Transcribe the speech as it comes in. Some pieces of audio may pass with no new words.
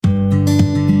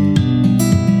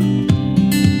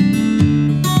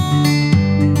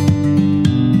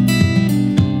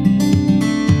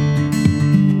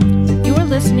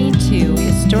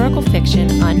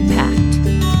Fiction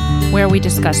Unpacked, where we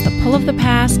discuss the pull of the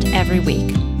past every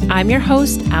week. I'm your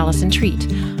host, Allison Treat.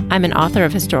 I'm an author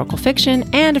of historical fiction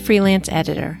and a freelance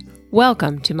editor.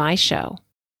 Welcome to my show.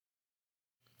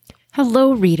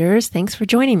 Hello, readers. Thanks for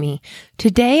joining me.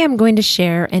 Today, I'm going to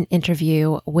share an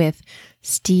interview with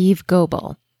Steve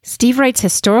Goebel. Steve writes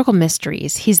historical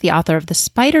mysteries. He's the author of the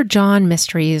Spider John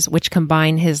mysteries, which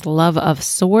combine his love of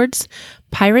swords,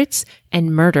 pirates,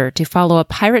 and murder to follow a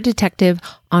pirate detective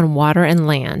on water and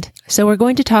land. So we're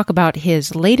going to talk about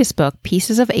his latest book,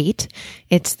 Pieces of Eight.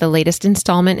 It's the latest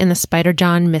installment in the Spider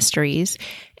John mysteries,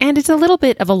 and it's a little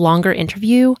bit of a longer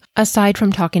interview. Aside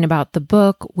from talking about the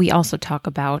book, we also talk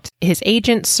about his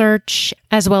agent search,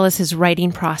 as well as his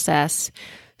writing process.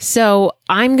 So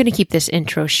I'm going to keep this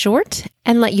intro short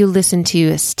and let you listen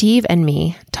to Steve and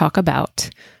me talk about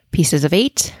Pieces of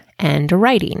Eight and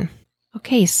writing.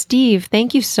 Okay, Steve,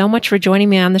 thank you so much for joining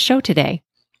me on the show today.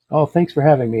 Oh, thanks for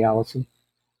having me, Allison.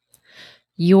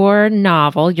 Your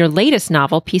latest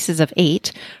novel, Pieces of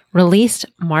Eight, released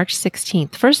March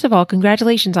 16th. First of all,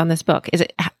 congratulations on this book. Is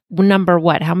it number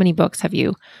what? How many books have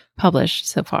you published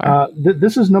so far?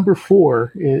 This is number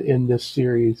 4 in this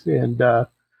series, and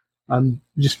I'm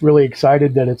just really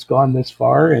excited that it's gone this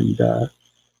far, and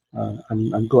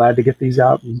I'm glad to get these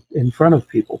out in front of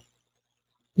people.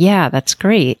 Yeah, that's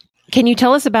great. Can you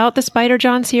tell us about the Spider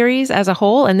John series as a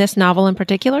whole and this novel in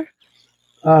particular?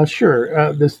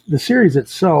 Sure. The series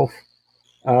itself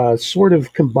sort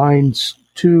of combines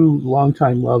two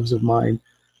longtime loves of mine.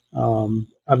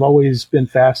 I've always been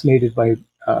fascinated by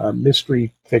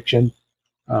mystery fiction,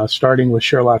 starting with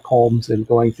Sherlock Holmes and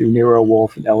going through Nero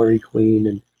Wolfe and Ellery Queen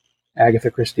and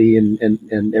Agatha Christie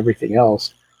and everything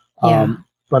else. Yeah.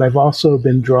 But I've also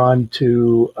been drawn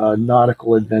to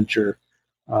nautical adventure.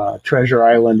 Treasure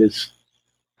Island is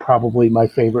probably my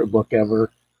favorite book ever.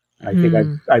 I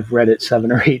think I've read it 7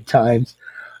 or 8 times.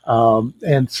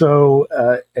 And so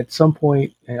at some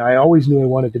point, and I always knew I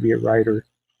wanted to be a writer.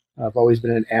 I've always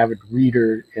been an avid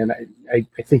reader, and I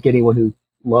think anyone who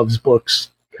loves books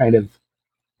kind of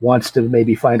wants to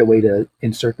maybe find a way to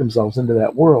insert themselves into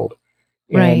that world.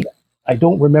 Right. And I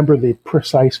don't remember the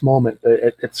precise moment, but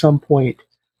at some point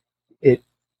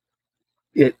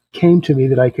it came to me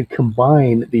that I could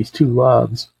combine these two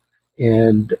loves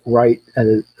and write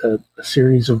a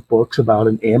series of books about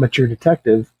an amateur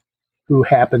detective who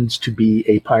happens to be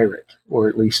a pirate, or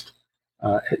at least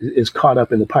is caught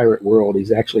up in the pirate world.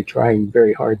 He's actually trying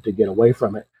very hard to get away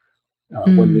from it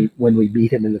when we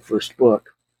meet him in the first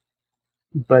book.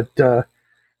 But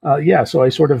so I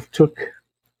sort of took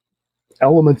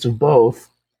elements of both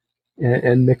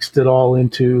and mixed it all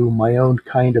into my own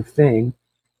kind of thing.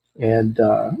 And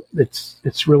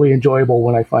it's really enjoyable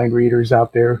when I find readers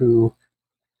out there who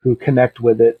connect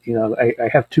with it. You know, I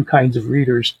have two kinds of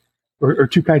readers or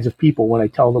two kinds of people when I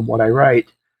tell them what I write.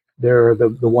 They're the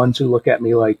ones who look at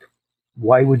me like,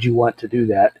 why would you want to do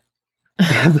that?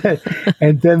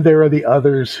 And then there are the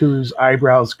others whose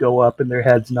eyebrows go up and their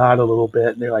heads nod a little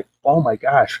bit. And they're like, oh my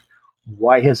gosh,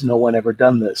 why has no one ever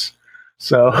done this?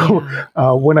 So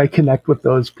when I connect with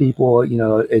those people, you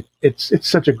know, it's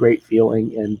such a great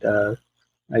feeling, and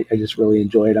I just really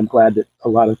enjoy it. I'm glad that a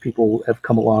lot of people have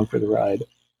come along for the ride.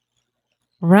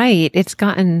 Right. It's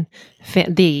gotten,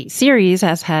 the series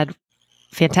has had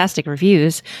fantastic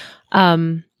reviews.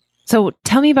 So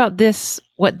tell me about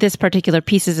what this particular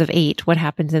Pieces of Eight, what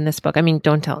happens in this book. I mean,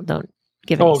 don't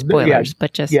give any spoilers,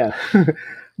 but just. Yeah,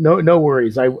 no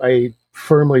worries. I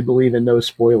firmly believe in no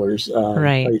spoilers.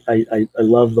 Right. I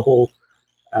love the whole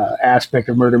aspect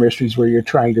of murder mysteries where you're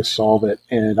trying to solve it.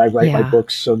 And I write my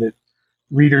books so that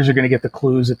readers are going to get the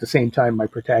clues at the same time my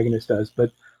protagonist does.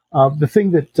 But the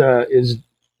thing that is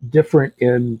different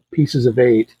in Pieces of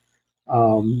Eight,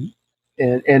 and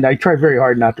I try very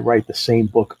hard not to write the same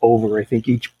book over. I think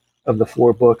each of the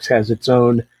 4 books has its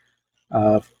own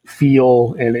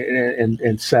feel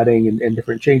and setting and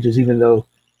different changes, even though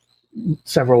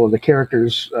several of the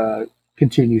characters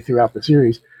continue throughout the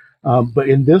series. But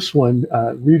in this one,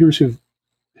 readers who've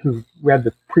read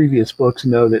the previous books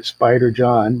know that Spider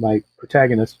John, my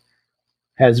protagonist,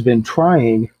 has been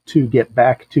trying to get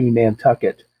back to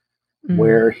Nantucket,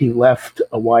 where he left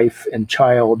a wife and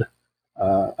child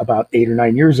about 8 or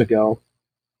 9 years ago.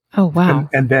 Oh, wow.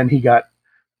 And then he got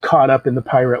caught up in the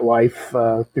pirate life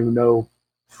through no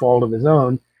fault of his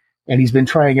own, and he's been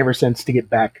trying ever since to get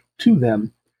back to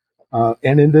them.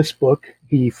 And in this book,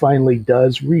 he finally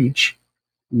does reach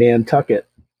Nantucket,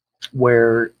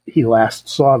 where he last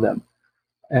saw them.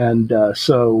 And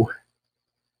so,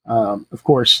 of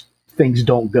course, things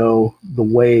don't go the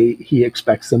way he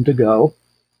expects them to go.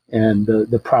 And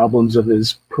the problems of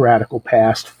his piratical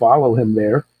past follow him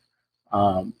there.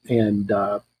 I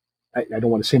don't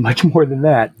want to say much more than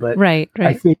that, but Right, I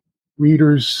right. think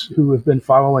readers who have been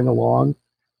following along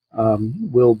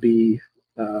will be.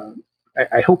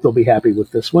 I hope they'll be happy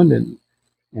with this one,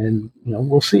 and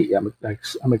we'll see.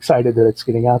 I'm excited that it's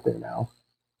getting out there now.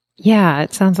 Yeah,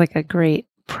 it sounds like a great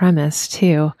premise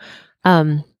too.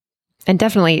 Um, and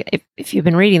definitely, if you've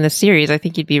been reading the series, I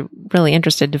think you'd be really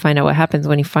interested to find out what happens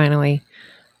when he finally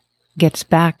gets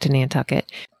back to Nantucket.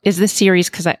 Is this series,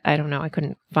 because I don't know, I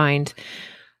couldn't find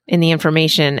in the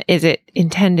information, is it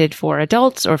intended for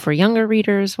adults or for younger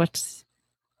readers? What's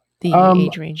the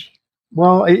age range?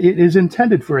 Well, it is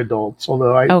intended for adults,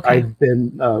 although Okay. I've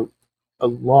been a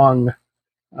long,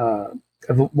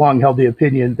 I've long held the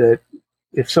opinion that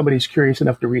if somebody's curious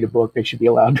enough to read a book, they should be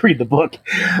allowed to read the book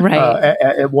Right.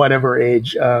 at whatever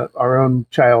age. Our own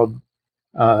child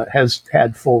has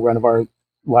had full run of our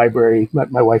library.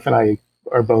 My wife and I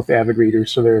are both avid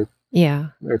readers, so there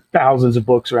are thousands of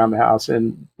books around the house,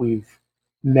 and we've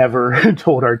never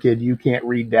told our kid, "You can't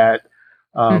read that."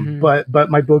 But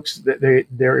my books,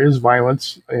 there is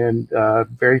violence and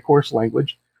very coarse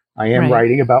language. I am Right.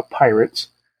 writing about pirates,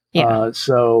 Yeah.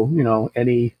 so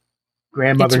any It's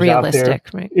grandmothers out there. realistic,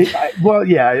 right?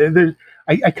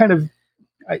 I kind of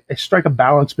I strike a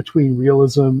balance between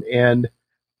realism and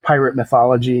pirate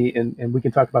mythology, and we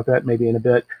can talk about that maybe in a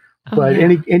bit. Oh, But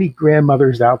yeah. any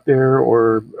grandmothers out there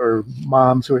or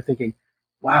moms who are thinking,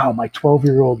 "Wow, my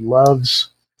 12-year-old loves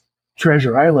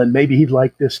Treasure Island. Maybe he'd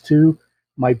like this too."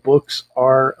 My books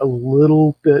are a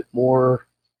little bit more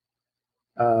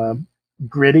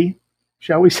gritty,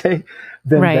 shall we say,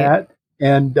 than Right. that.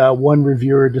 And one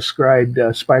reviewer described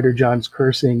Spider John's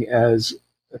cursing as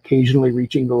occasionally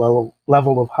reaching the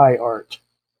level of high art.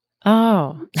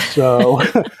 Oh. So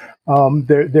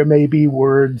there may be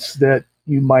words that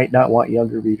you might not want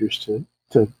younger readers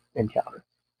to encounter.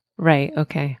 Right.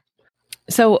 Okay.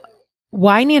 So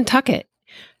why Nantucket?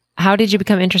 How did you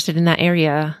become interested in that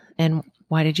area, and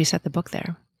why did you set the book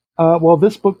there? Well,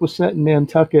 this book was set in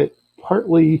Nantucket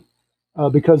partly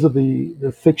because of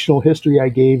the fictional history I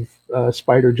gave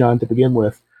Spider John to begin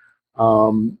with.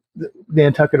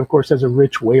 Nantucket, of course, has a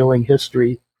rich whaling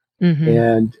history,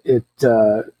 and it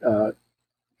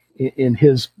in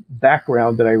his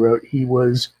background that I wrote, he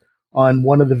was on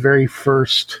one of the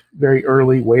very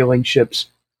early whaling ships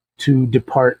to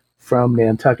depart from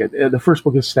Nantucket. The first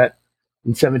book is set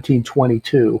in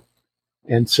 1722,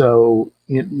 and so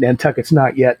Nantucket's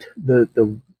not yet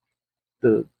the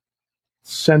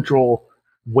central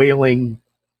whaling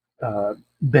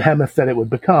behemoth that it would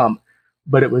become,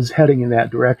 but it was heading in that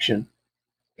direction.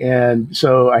 And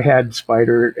so I had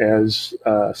Spider as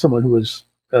someone who was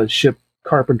a ship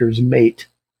carpenter's mate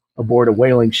aboard a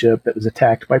whaling ship that was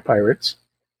attacked by pirates.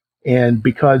 And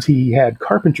because he had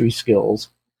carpentry skills,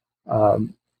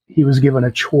 he was given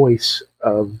a choice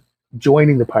of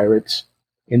joining the pirates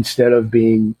instead of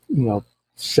being,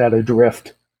 set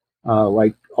adrift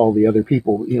like all the other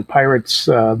people. Pirates,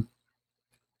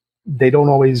 they don't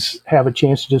always have a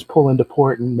chance to just pull into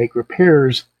port and make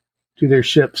repairs to their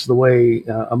ships the way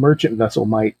a merchant vessel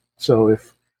might. So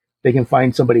if they can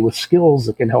find somebody with skills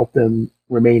that can help them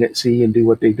remain at sea and do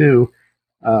what they do,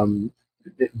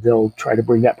 they'll try to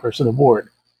bring that person aboard.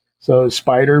 So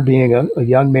Spider, being a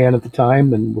young man at the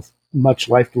time and with much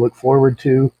life to look forward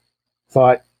to,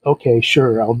 thought, okay,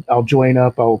 sure, I'll join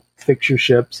up, I'll fix your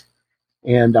ships,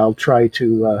 and I'll try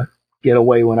to get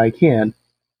away when I can.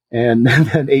 And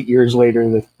then 8 years later,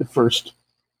 the first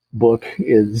book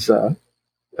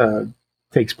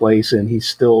takes place, and he's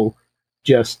still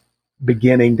just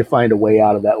beginning to find a way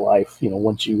out of that life.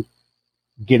 Once you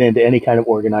get into any kind of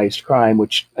organized crime,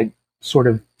 which I sort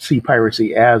of see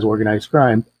piracy as organized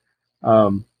crime,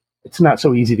 it's not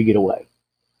so easy to get away.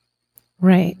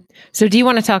 Right. So do you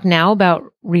want to talk now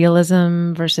about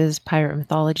realism versus pirate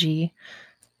mythology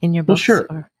in your books?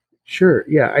 Well, sure.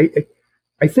 Yeah.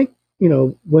 I think,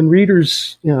 when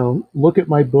readers, look at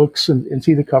my books and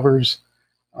see the covers,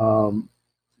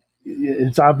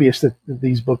 it's obvious that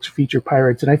these books feature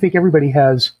pirates. And I think everybody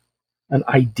has an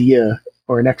idea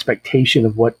or an expectation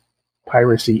of what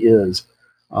piracy is.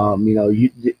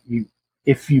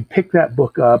 If you pick that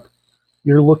book up,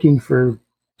 you're looking for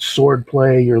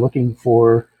swordplay, you're looking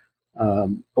for a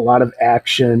lot of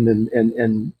action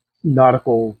and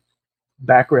nautical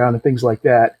background and things like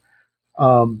that.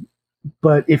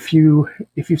 But if you've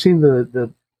seen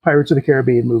the Pirates of the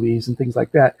Caribbean movies and things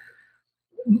like that,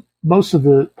 most of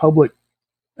the public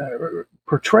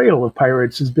portrayal of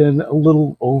pirates has been a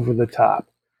little over the top.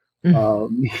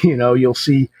 You'll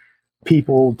see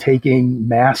people taking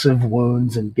massive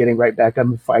wounds and getting right back up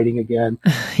and fighting again.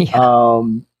 Yeah.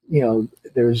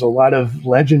 there's a lot of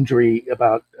legendary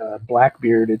about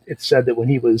Blackbeard. It's said that when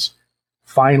he was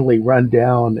finally run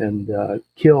down and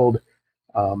killed,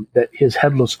 that his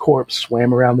headless corpse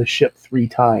swam around the ship 3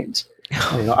 times.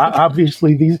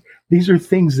 Obviously, these are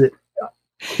things that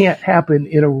can't happen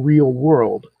in a real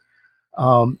world.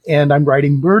 And I'm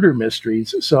writing murder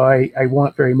mysteries, so I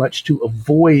want very much to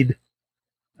avoid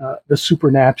the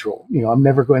supernatural. I'm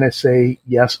never going to say,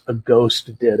 yes, a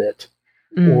ghost did it,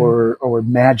 or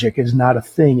magic is not a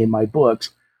thing in my books.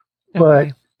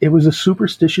 But it was a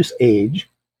superstitious age,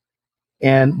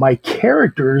 and my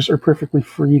characters are perfectly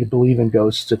free to believe in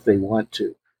ghosts if they want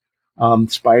to.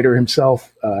 Spider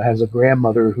himself has a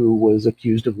grandmother who was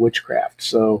accused of witchcraft.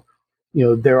 So,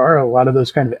 there are a lot of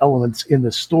those kind of elements in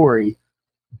the story,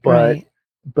 but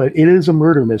it is a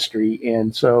murder mystery.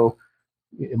 And so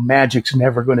magic's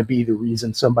never going to be the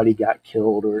reason somebody got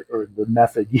killed or the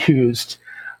method used.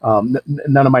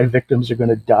 None of my victims are going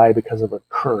to die because of a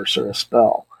curse or a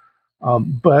spell.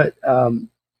 But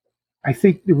I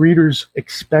think the readers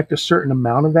expect a certain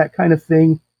amount of that kind of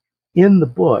thing in the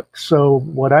book. So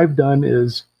what I've done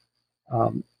is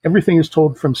everything is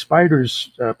told from Spider's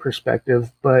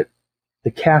perspective, but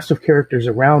the cast of characters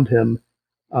around him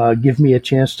give me a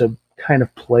chance to kind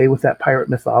of play with that pirate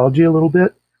mythology a little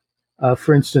bit.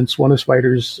 For instance, one of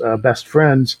Spider's best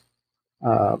friends,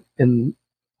 whom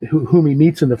he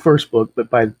meets in the first book,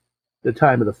 but by the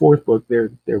time of the 4th book,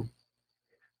 they're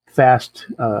fast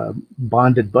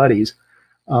bonded buddies,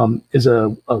 is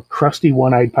a crusty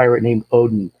one-eyed pirate named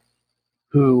Odin,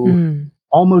 who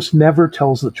almost never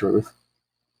tells the truth.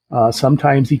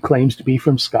 Sometimes he claims to be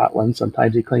from Scotland.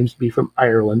 Sometimes he claims to be from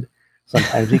Ireland.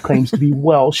 Sometimes he claims to be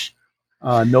Welsh.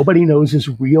 Nobody knows his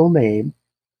real name.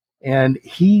 And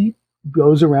he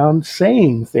goes around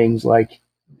saying things like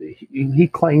he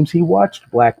claims he watched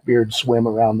Blackbeard swim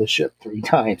around the ship 3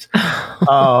 times.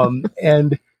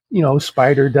 And,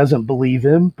 Spider doesn't believe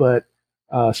him, but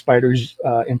Spider's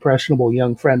impressionable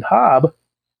young friend Hob,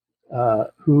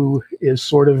 who is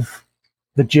sort of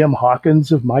the Jim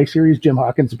Hawkins of my series, Jim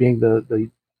Hawkins being the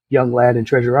young lad in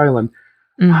Treasure Island.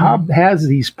 Hob has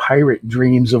these pirate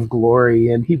dreams of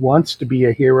glory, and he wants to be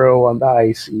a hero on the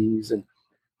high seas and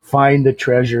find the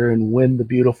treasure and win the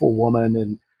beautiful woman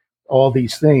and all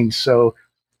these things. So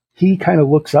he kind of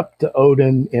looks up to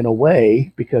Odin in a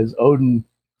way, because Odin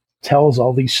tells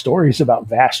all these stories about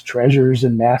vast treasures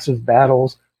and massive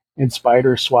battles, and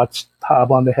Spider swats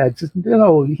Hob on the head, says,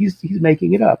 no, he's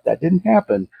making it up. That didn't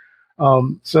happen.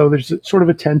 So there's sort of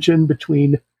a tension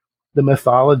between the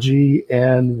mythology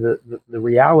and the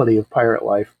reality of pirate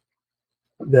life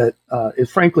that is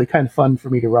frankly kind of fun for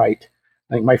me to write.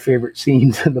 I think my favorite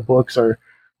scenes in the books are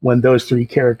when those 3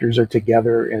 characters are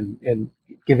together and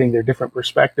giving their different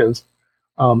perspectives.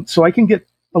 So I can get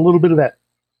a little bit of that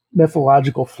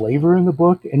mythological flavor in the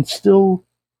book and still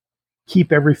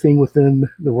keep everything within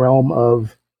the realm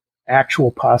of actual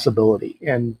possibility.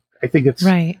 And I think it's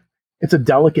a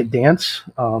delicate dance,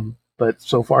 but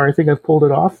so far I think I've pulled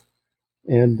it off.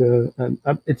 And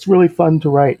it's really fun to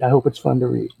write. I hope it's fun to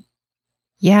read.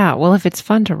 Yeah, well, if it's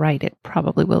fun to write, it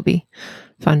probably will be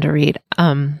fun to read.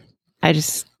 I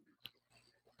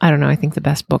don't know. I think the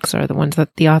best books are the ones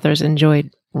that the authors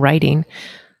enjoyed writing.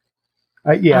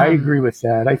 I agree with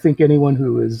that. I think anyone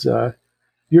who is,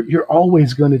 you're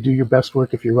always going to do your best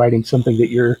work if you're writing something that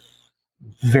you're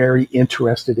very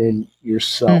interested in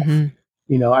yourself.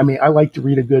 I like to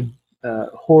read a good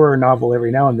horror novel every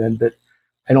now and then, but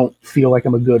I don't feel like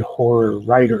I'm a good horror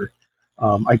writer.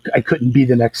 I couldn't be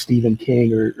the next Stephen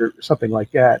King or something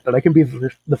like that, but I can be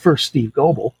the first Steve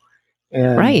Goebel.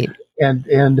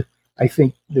 And I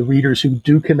think the readers who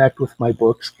do connect with my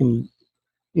books can,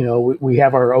 we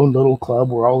have our own little club.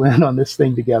 We're all in on this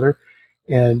thing together,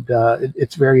 and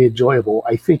it's very enjoyable.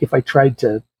 I think if I tried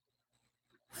to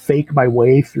fake my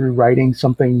way through writing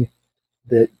something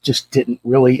that just didn't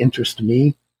really interest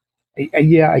me,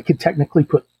 I could technically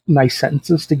put nice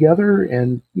sentences together,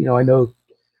 and I know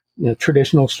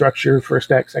traditional structure,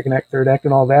 first act, second act, third act,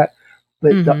 and all that,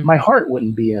 but my heart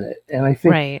wouldn't be in it. And I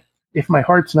think if my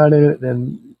heart's not in it,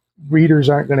 then readers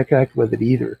aren't going to connect with it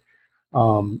either.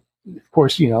 Of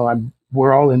course,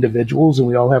 we're all individuals, and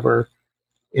we all have our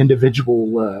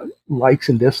individual likes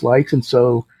and dislikes, and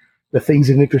so the things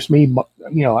that interest me,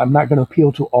 I'm not going to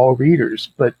appeal to all readers,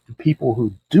 but the people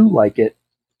who do like it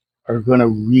are going to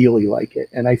really like it.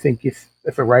 And I think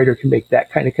if a writer can make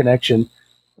that kind of connection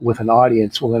with an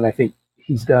audience, well, then I think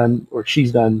he's done or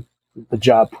she's done the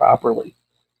job properly.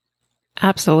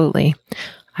 Absolutely.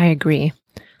 I agree.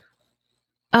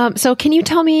 So can you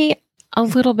tell me a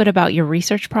little bit about your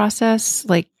research process?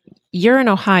 Like, you're in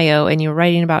Ohio and you're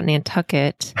writing about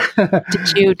Nantucket.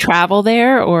 Did you travel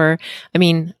there? Or, I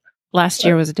mean, last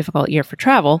year was a difficult year for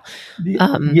travel.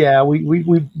 Yeah,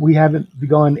 we haven't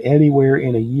gone anywhere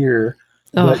in a year,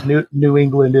 but New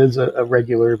England is a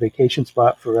regular vacation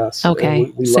spot for us.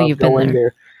 Okay, we so love you've been going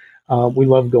there. We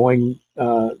love going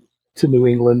to New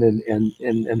England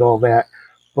and all that.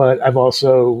 But I've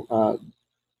also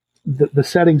the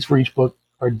settings for each book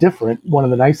are different. One of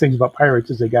the nice things about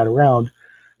Pirates is they got around.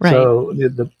 Right. So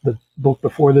the book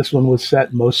before this one was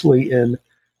set mostly in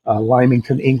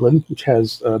Lymington, England, which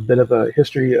has a bit of a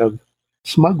history of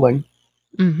smuggling,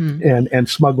 and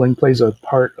smuggling plays a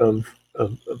part of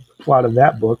the plot of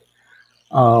that book.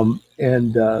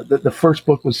 The first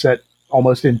book was set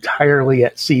almost entirely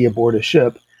at sea aboard a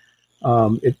ship.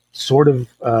 It's sort of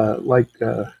like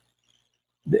the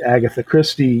Agatha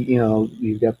Christie,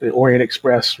 you've got the Orient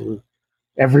Express where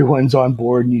everyone's on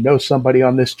board and you know somebody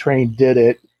on this train did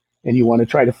it and you want to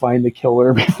try to find the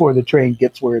killer before the train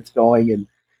gets where it's going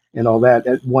and all that.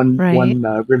 One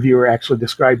reviewer actually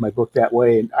described my book that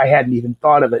way, and I hadn't even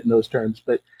thought of it in those terms.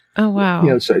 But oh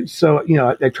wow, so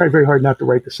I try very hard not to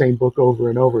write the same book over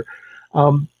and over.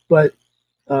 So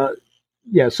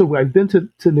I've been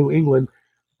to New England,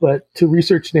 but to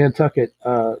research Nantucket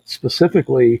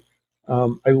specifically,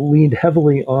 I leaned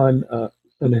heavily on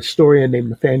an historian named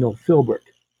Nathaniel Philbrick,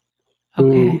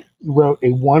 who wrote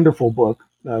a wonderful book.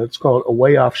 It's called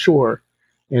Away Offshore,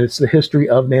 and it's the history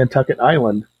of Nantucket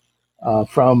Island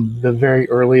from the very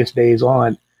earliest days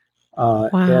on. Wow.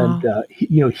 And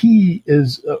he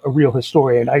is a real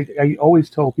historian. I always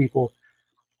tell people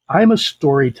I'm a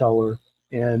storyteller,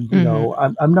 and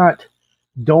I'm not.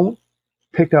 Don't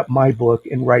pick up my book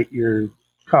and write your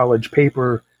college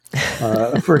paper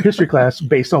for a history class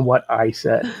based on what I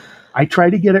said. I try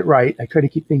to get it right. I try to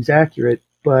keep things accurate,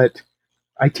 but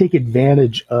I take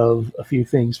advantage of a few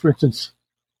things. For instance,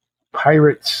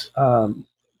 pirates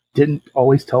didn't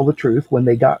always tell the truth. When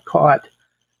they got caught,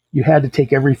 you had to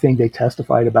take everything they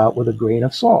testified about with a grain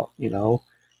of salt.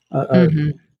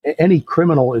 Any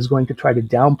criminal is going to try to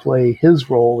downplay his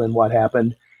role in what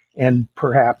happened and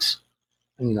perhaps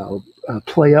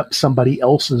play up somebody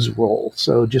else's role.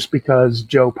 So just because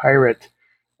Joe Pirate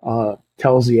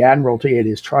tells the Admiralty at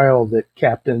his trial that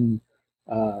Captain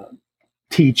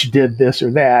Teach did this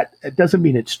or that, it doesn't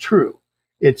mean it's true.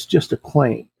 It's just a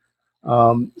claim.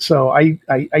 So I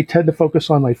tend to focus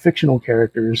on my fictional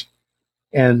characters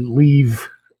and leave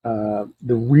the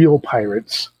real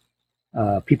pirates,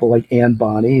 people like Anne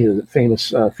Bonny, the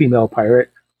famous female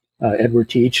pirate, Edward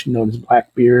Teach, known as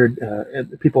Blackbeard,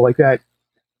 and people like that,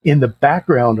 in the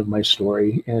background of my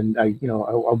story, and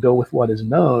I'll go with what is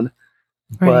known.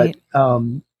 Right.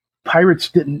 But pirates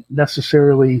didn't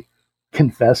necessarily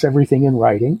confess everything in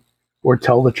writing or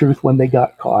tell the truth when they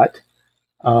got caught.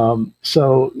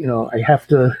 So I have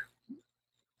to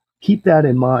keep that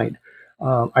in mind.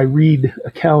 I read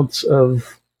accounts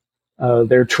of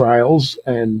their trials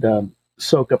and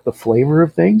soak up the flavor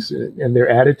of things and their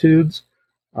attitudes.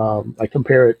 I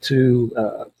compare it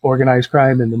to organized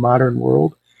crime in the modern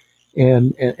world.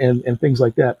 And things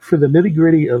like that. For the nitty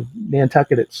gritty of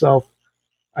Nantucket itself,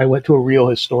 I went to a real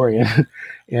historian.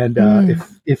 And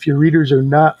if your readers are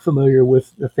not familiar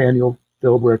with Nathaniel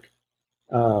Philbrick,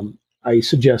 I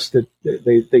suggest that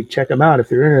they check him out if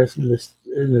they're interested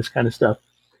in this kind of stuff.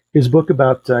 His book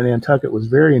about Nantucket was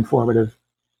very informative,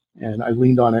 and I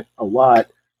leaned on it a lot.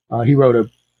 He wrote a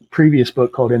previous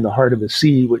book called In the Heart of the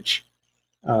Sea, which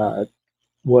it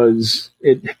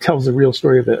tells the real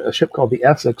story of a ship called the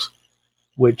Essex,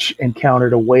 which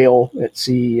encountered a whale at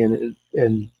sea and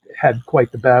had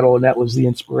quite the battle, and that was the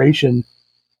inspiration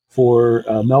for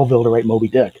Melville to write Moby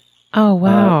Dick. Oh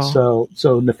wow! So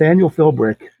Nathaniel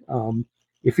Philbrick,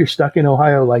 if you're stuck in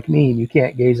Ohio like me and you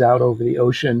can't gaze out over the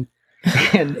ocean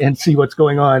and see what's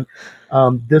going on,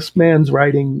 this man's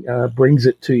writing brings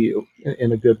it to you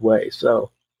in a good way.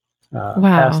 So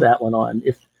pass that one on.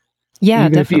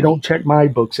 Even if you don't check my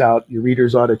books out, your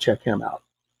readers ought to check him out.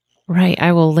 Right.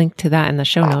 I will link to that in the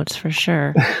show notes for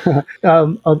sure.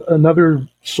 Another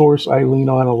source I lean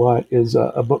on a lot is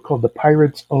a book called The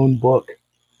Pirate's Own Book,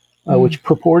 which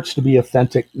purports to be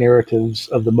authentic narratives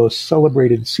of the most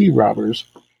celebrated sea robbers.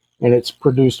 And it's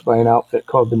produced by an outfit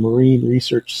called the Marine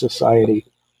Research Society.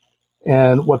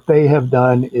 And what they have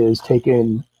done is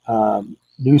taken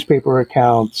newspaper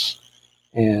accounts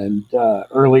and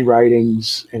early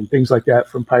writings and things like that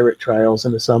from pirate trials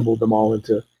and assembled them all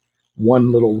into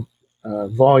one little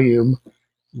volume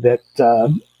that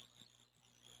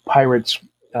pirates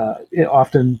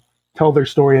often tell their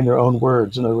story in their own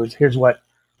words. In other words, here's what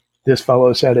this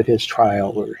fellow said at his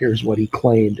trial, or here's what he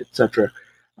claimed, etc.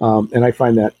 And I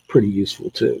find that pretty useful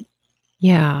too.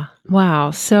 Yeah.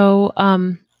 Wow. So,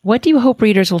 what do you hope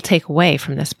readers will take away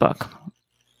from this book,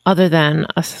 other than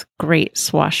a great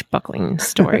swashbuckling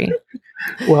story?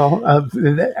 Well,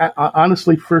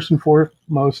 honestly, first and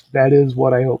foremost, that is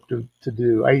what I hope to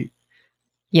do. I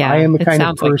Yeah, am the it kind of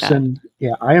sounds like that. person.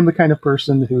 Yeah, I am the kind of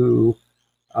person who,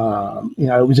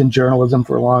 I was in journalism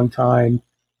for a long time,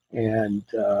 and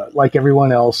like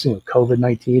everyone else,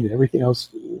 COVID-19 and everything else,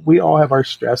 we all have our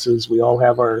stresses. We all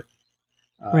have our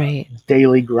Right.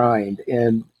 daily grind,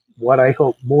 and what I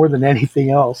hope more than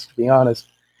anything else, to be honest,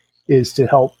 is to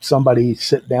help somebody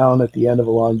sit down at the end of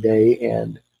a long day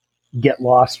and get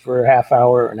lost for a half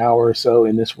hour, an hour or so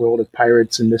in this world of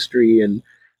pirates and mystery and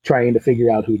trying to figure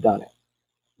out who done it.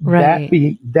 Right.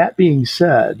 That being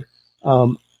said,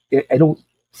 I don't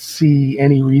see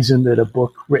any reason that a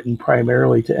book written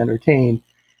primarily to entertain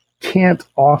can't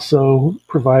also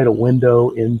provide a window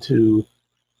into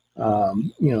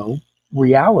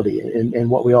reality and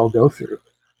what we all go through.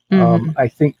 Hmm. I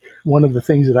think one of the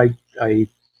things that I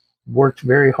worked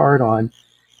very hard on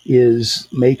is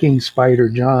making Spider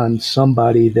John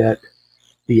somebody that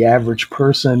the average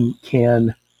person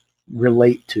can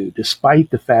relate to, despite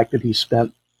the fact that he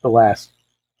spent the last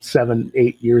 7,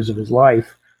 8 years of his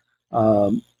life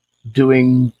um,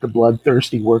 doing the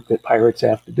bloodthirsty work that pirates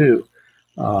have to do.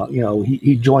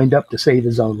 He joined up to save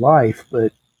his own life,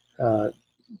 but uh,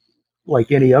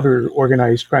 like any other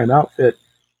organized crime outfit,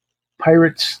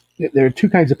 pirates, there are two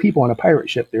kinds of people on a pirate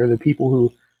ship. There are the people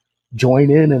who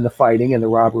join in the fighting and the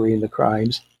robbery and the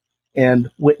crimes, and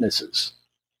witnesses.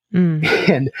 Mm.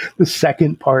 And the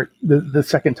second part, the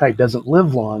second type doesn't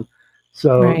live long.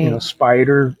 So, Right.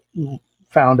 Spider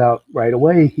found out right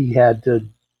away he had to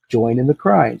join in the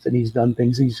crimes, and he's done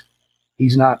things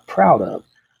he's not proud of,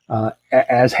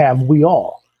 as have we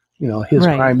all. His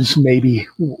Right. crimes may be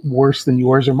worse than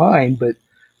yours or mine, but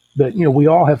we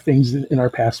all have things in our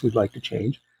past we'd like to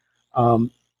change.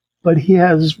 Um, but he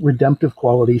has redemptive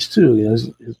qualities too. His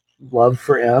love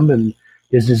for Em and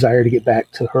his desire to get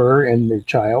back to her and their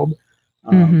child,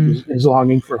 Hmm. his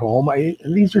longing for home. And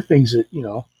these are things that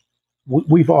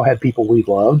we've all had people we've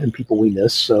loved and people we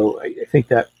miss. So I think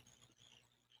that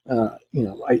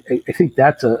I think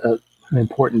that's an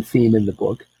important theme in the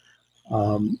book.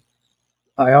 Um,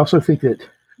 I also think that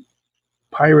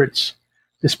pirates,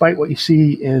 despite what you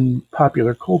see in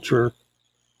popular culture,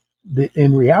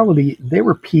 in reality, they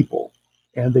were people,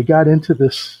 and they got into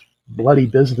this bloody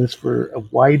business for a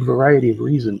wide variety of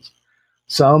reasons.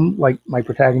 Some, like my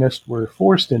protagonist, were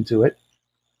forced into it.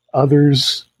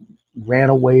 Others ran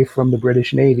away from the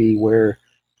British Navy, where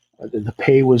the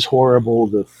pay was horrible,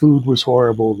 the food was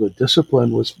horrible, the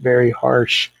discipline was very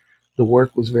harsh, the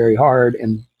work was very hard,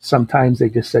 and sometimes they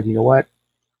just said, "You know what?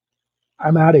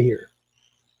 I'm out of here,"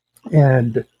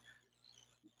 and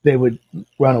they would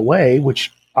run away,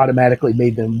 which automatically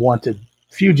made them wanted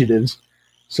fugitives.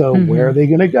 So where are Hmm. they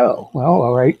going to go? Well,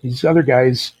 all right, these other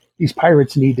guys, these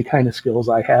pirates need the kind of skills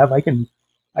I have. I can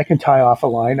tie off a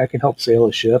line. I can help sail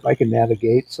a ship. I can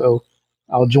navigate. So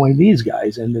I'll join these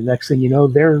guys. And the next thing you know,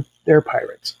 they're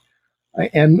pirates.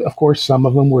 And of course, some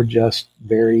of them were just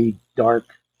very dark,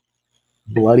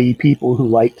 bloody people who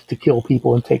liked to kill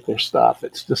people and take their stuff.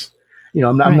 It's just,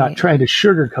 I'm not Right. trying to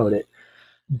sugarcoat it,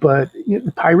 but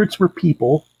the pirates were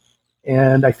people,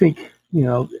 and I think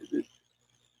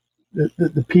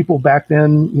the people back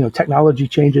then, technology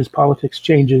changes, politics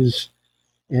changes,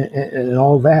 and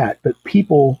all that, but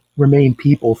people remain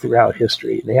people throughout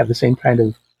history. They have the same kind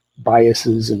of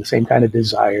biases and the same kind of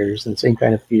desires and the same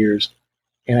kind of fears.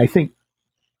 And I think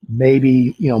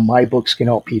maybe my books can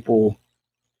help people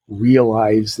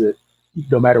realize that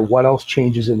no matter what else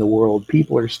changes in the world,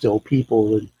 people are still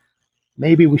people, and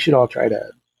maybe we should all try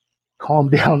to calm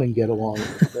down and get along a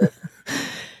little bit.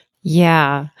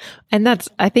 Yeah. And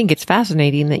I think it's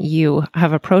fascinating that you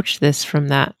have approached this from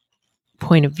that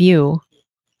point of view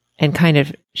and kind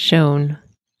of shown,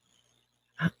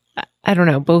 I don't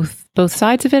know, both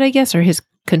sides of it, I guess, or his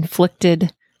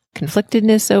conflictedness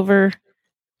over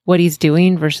what he's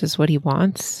doing versus what he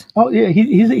wants. Oh yeah,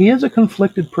 he is a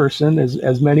conflicted person,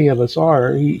 as many of us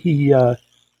are. He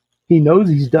knows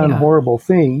he's done Yeah. horrible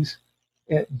things,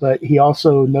 but he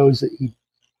also knows that he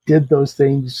did those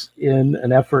things in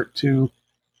an effort to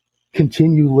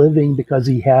continue living because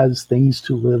he has things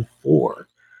to live for.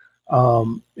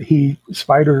 He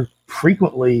Spider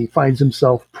frequently finds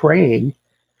himself praying,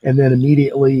 and then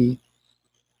immediately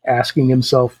asking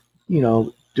himself,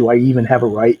 do I even have a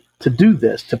right to do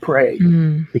this, to pray,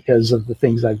 Mm. because of the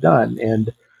things I've done?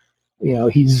 And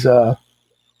he's an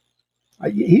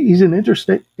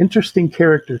interesting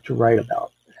character to write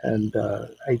about, and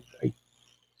I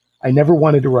I never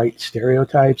wanted to write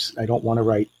stereotypes. I don't want to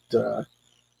write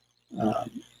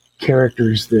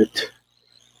characters that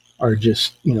are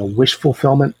just, wish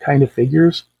fulfillment kind of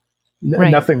figures.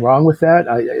 Right. Nothing wrong with that.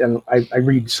 I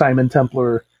read Simon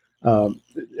Templar or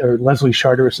Leslie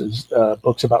Charteris's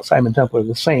books about Simon Templar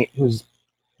the Saint, who's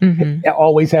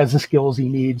always has the skills he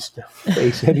needs to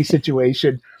face any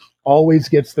situation, always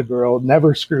gets the girl,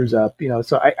 never screws up.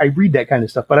 So I read that kind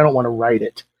of stuff, but I don't want to write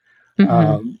it.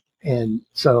 And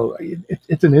so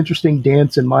it's an interesting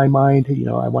dance in my mind.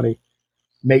 I want to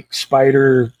make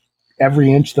Spider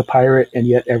every inch the pirate, and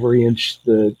yet every inch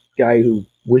the guy who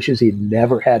wishes he'd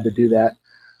never had to do that.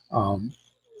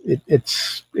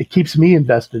 It keeps me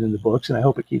invested in the books, and I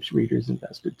hope it keeps readers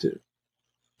invested too.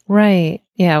 Right.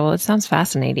 Yeah. Well, it sounds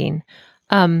fascinating.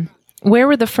 Where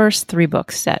were the first 3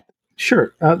 books set?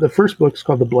 Sure. The first book is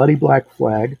called The Bloody Black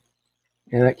Flag,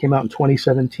 and that came out in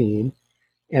 2017.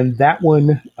 And that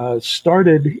one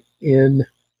started in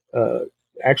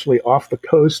actually off the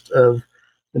coast of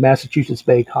the Massachusetts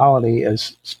Bay Colony,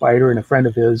 as Spider and a friend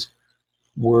of his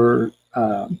were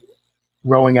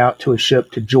rowing out to a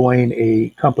ship to join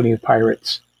a company of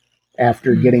pirates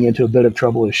after getting into a bit of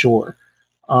trouble ashore.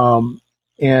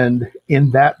 And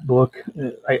in that book,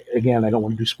 I don't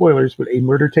want to do spoilers, but a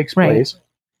murder takes place,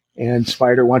 and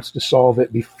Spider wants to solve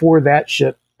it before that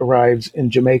ship arrives in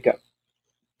Jamaica.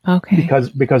 Okay.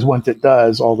 Because once it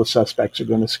does, all the suspects are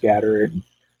going to scatter,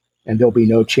 and there'll be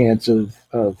no chance of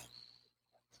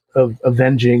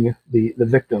avenging the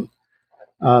victim.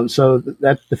 So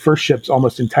that the first ship's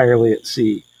almost entirely at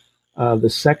sea. The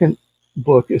second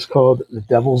book is called The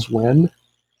Devil's Wind,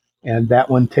 and that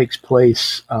one takes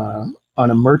place on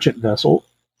a merchant vessel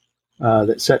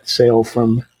that set sail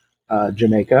from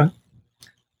Jamaica,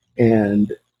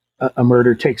 and a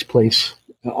murder takes place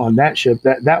on that ship.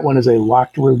 That one is a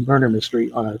locked room murder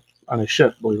mystery on a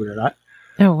ship, believe it or not.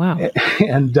 Oh, wow.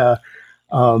 And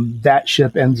that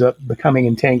ship ends up becoming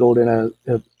entangled in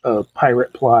a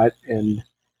pirate plot, and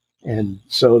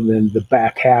so then the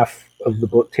back half of the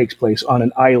book takes place on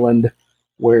an island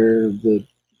where the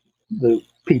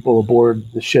people aboard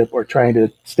the ship are trying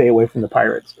to stay away from the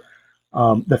pirates.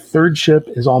 The third ship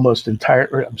is almost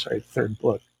third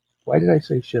book. Why did I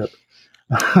say ship?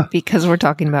 Because we're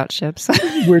talking about ships.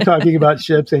 We're talking about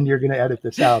ships, and you're going to edit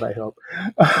this out, I hope.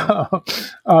 I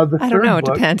don't know. It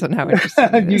depends on how interesting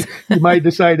it is. You might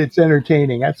decide it's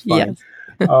entertaining. That's fine.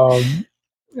 Yes.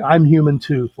 I'm human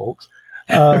too, folks.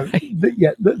 Right.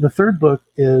 The third book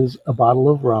is A Bottle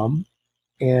of Rum,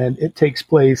 and it takes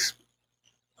place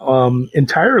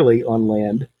entirely on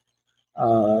land,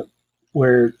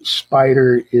 where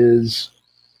Spider is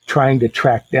trying to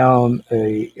track down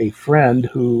a friend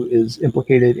who is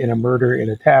implicated in a murder in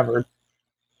a tavern.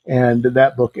 And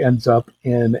that book ends up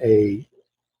in a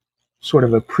sort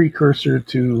of a precursor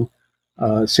to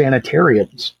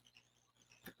sanitariums,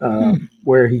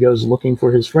 where he goes looking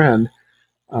for his friend.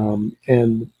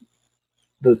 And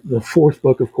the fourth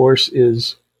book, of course,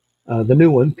 is the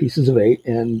new one, Pieces of Eight.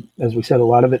 And as we said, a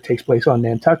lot of it takes place on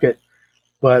Nantucket,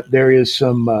 but there is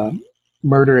some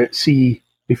murder at sea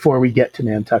before we get to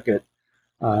Nantucket.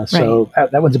 So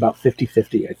that one's about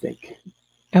 50-50, I think.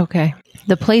 Okay.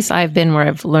 The place I've been where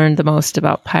I've learned the most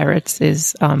about pirates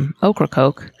is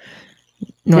Ocracoke,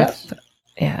 North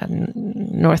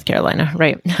Carolina,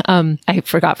 right? I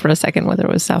forgot for a second whether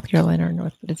it was South Carolina or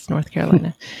North, but it's North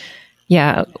Carolina.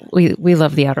 Yeah, we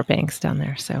love the Outer Banks down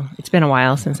there. So it's been a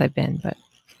while since I've been, but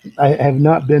I have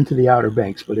not been to the Outer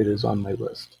Banks, but it is on my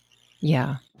list.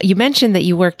 Yeah. You mentioned that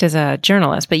you worked as a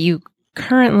journalist, but you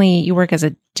work as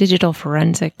a digital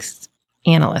forensics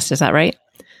analyst. Is that right?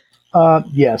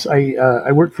 Yes.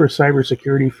 I work for a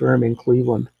cybersecurity firm in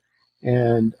Cleveland,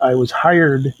 and I was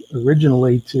hired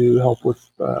originally to help with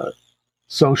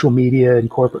social media and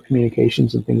corporate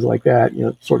communications and things like that,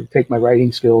 sort of take my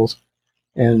writing skills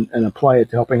and apply it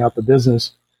to helping out the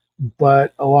business.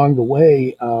 But along the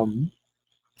way,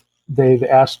 they've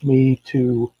asked me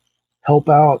to help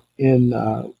out in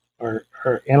our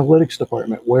analytics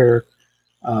department, where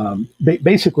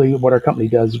basically what our company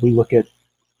does is we look at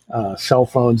cell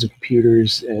phones and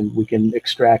computers, and we can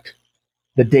extract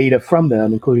the data from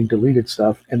them, including deleted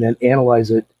stuff, and then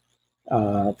analyze it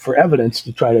for evidence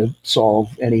to try to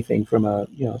solve anything from a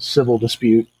civil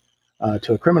dispute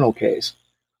to a criminal case.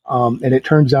 And it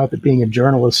turns out that being a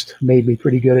journalist made me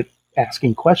pretty good at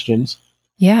asking questions.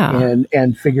 Yeah.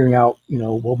 And figuring out,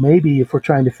 well, maybe if we're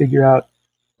trying to figure out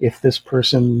if this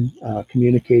person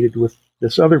communicated with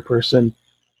this other person,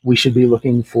 we should be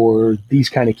looking for these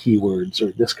kind of keywords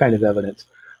or this kind of evidence.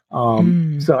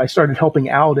 So I started helping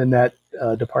out in that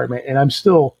department, and I'm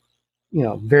still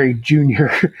very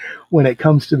junior when it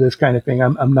comes to this kind of thing.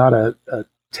 I'm not a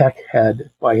tech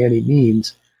head by any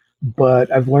means,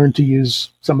 but I've learned to use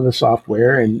some of the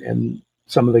software, and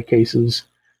some of the cases,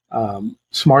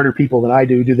 smarter people than I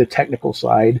do the technical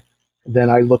side. Then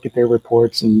I look at their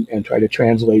reports and try to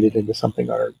translate it into something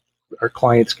our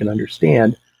clients can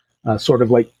understand, sort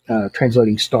of like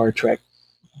translating Star Trek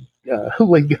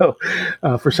lingo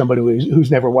for somebody who's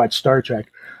never watched Star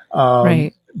Trek.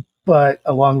 Right. But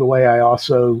along the way, I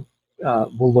also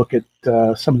will look at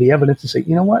some of the evidence and say,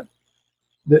 you know what?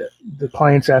 The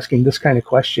client's asking this kind of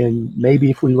question.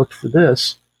 Maybe if we looked for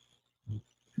this,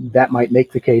 that might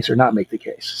make the case or not make the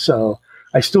case. So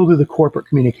I still do the corporate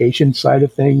communication side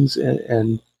of things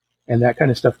and that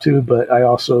kind of stuff too. But I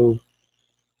also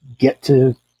get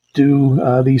to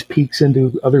do these peeks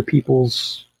into other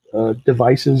people's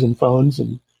devices and phones,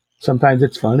 and sometimes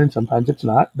it's fun and sometimes it's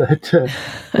not. But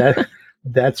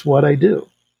that's what I do.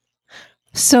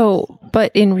 So,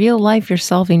 but in real life, you're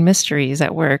solving mysteries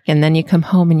at work, and then you come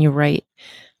home and you write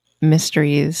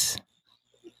mysteries.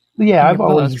 Yeah, I've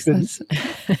always been.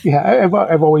 Yeah,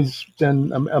 I've always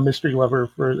been a mystery lover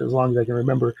for as long as I can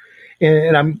remember,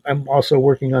 and I'm also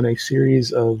working on a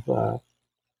series of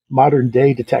modern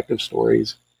day detective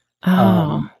stories.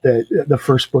 Oh, The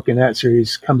first book in that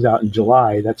series comes out in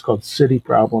July. That's called City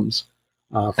Problems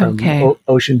from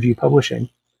Ocean View Publishing,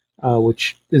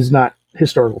 which is not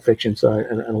historical fiction, so I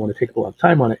don't want to take a lot of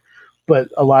time on it. But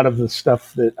a lot of the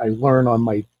stuff that I learn on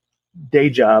my day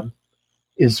job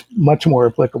is much more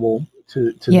applicable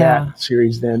to that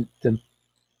series than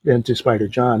to Spider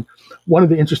John. One of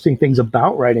the interesting things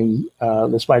about writing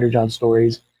the Spider John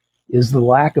stories is the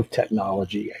lack of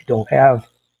technology. I don't have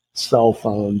cell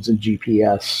phones and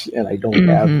GPS, and I don't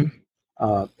have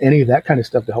any of that kind of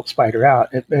stuff to help Spider out.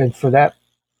 And for that,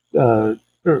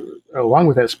 along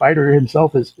with that, Spider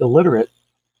himself is illiterate.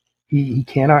 He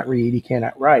cannot read, he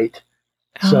cannot write.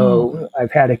 So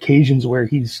I've had occasions where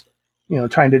he's,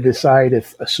 trying to decide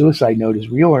if a suicide note is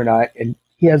real or not, and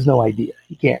he has no idea.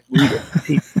 He can't read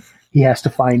it. He has to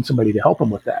find somebody to help him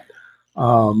with that.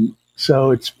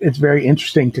 So it's very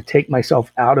interesting to take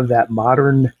myself out of that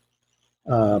modern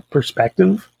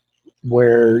perspective,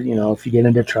 where if you get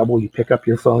into trouble, you pick up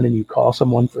your phone and you call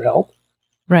someone for help.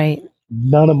 Right.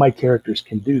 None of my characters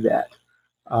can do that.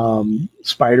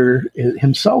 Spider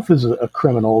himself is a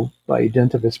criminal by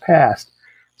dint of his past,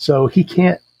 so he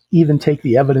can't even take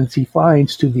the evidence he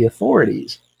finds to the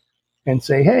authorities and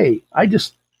say, "Hey, I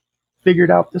just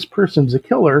figured out this person's a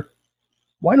killer.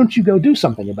 Why don't you go do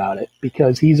something about it?"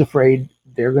 Because he's afraid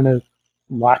they're going to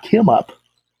lock him up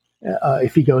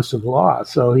if he goes to the law.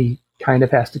 So he kind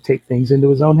of has to take things into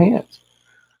his own hands.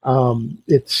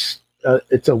 It's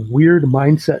a weird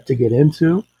mindset to get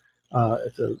into.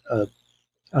 It's a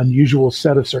unusual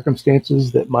set of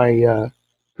circumstances that my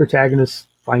protagonist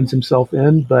finds himself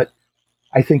in, but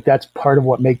I think that's part of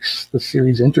what makes the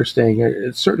series interesting.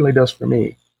 It certainly does for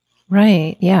me.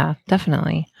 Right. Yeah,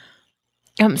 definitely.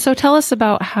 So tell us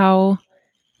about how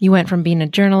you went from being a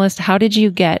journalist. How did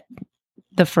you get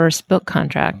the first book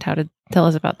contract? Tell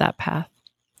us about that path?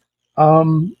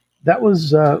 That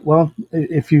was,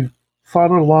 if you've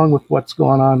followed along with what's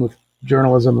gone on with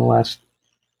journalism in the last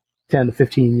 10 to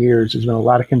 15 years, there's been a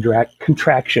lot of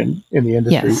contraction in the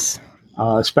industry, yes.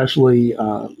 Especially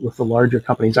with the larger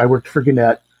companies. I worked for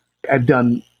Gannett. I've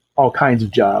done all kinds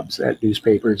of jobs at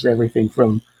newspapers, everything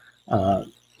from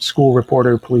school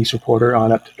reporter, police reporter,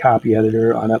 on up to copy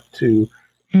editor, on up to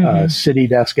city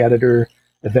desk editor.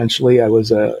 Eventually, I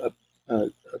was a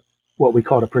what we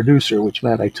called a producer, which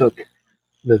meant I took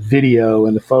the video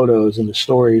and the photos and the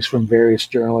stories from various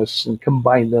journalists and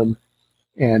combined them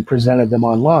and presented them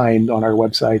online on our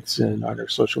websites and on our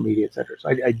social media, et cetera. So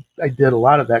I did a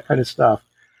lot of that kind of stuff.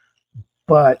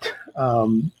 But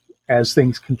as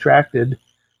things contracted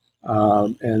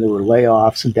and there were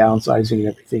layoffs and downsizing and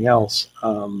everything else,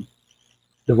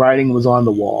 the writing was on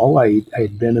the wall. I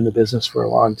had been in the business for a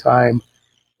long time,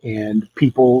 and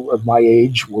people of my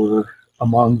age were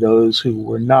among those who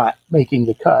were not making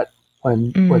the cut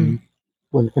when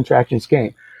the contractions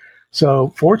came.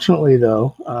 So fortunately,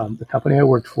 though, the company I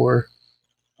worked for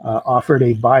offered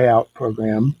a buyout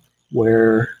program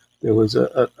where there was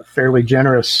a fairly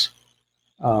generous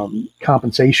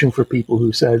compensation for people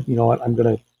who said, you know what, I'm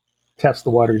going to test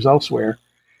the waters elsewhere.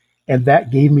 And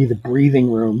that gave me the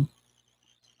breathing room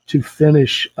to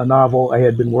finish a novel I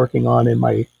had been working on in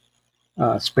my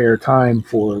spare time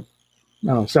for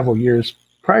several years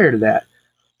prior to that.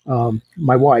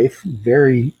 My wife,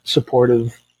 very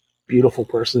supportive, beautiful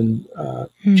person,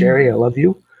 Jerry, I love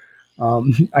you.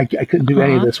 I couldn't do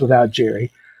any of this without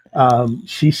Jerry.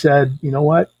 She said, you know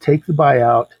what, take the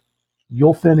buyout,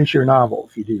 you'll finish your novel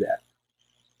if you do that.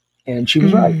 And she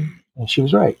was right. And she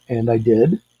was right. And I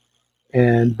did.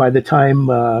 And by the time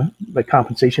the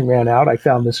compensation ran out, I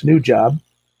found this new job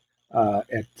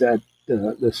at the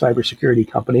cybersecurity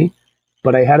company.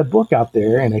 But I had a book out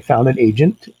there, and I found an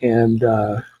agent, and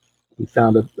we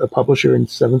found a publisher in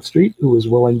 7th Street who was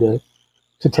willing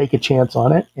to take a chance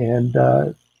on it.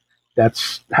 And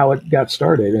that's how it got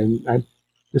started. And I'm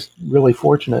just really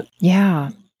fortunate.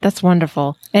 Yeah, that's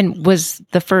wonderful. And was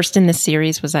the first in the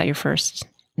series, was that your first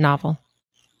novel?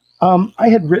 I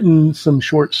had written some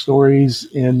short stories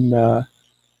in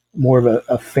more of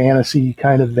a fantasy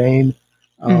kind of vein.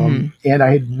 And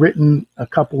I had written a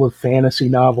couple of fantasy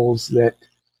novels that,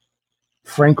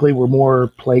 frankly, were more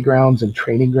playgrounds and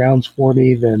training grounds for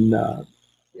me than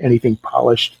anything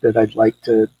polished that I'd like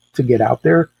to get out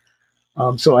there.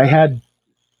 So I had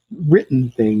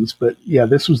written things, but yeah,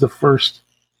 this was the first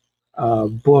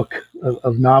book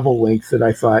of novel length that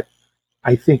I thought,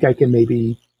 I think I can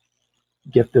maybe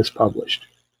get this published.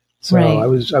 So right. I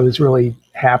was really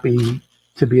happy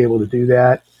to be able to do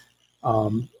that.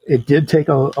 It did take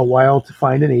a while to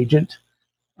find an agent.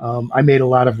 I made a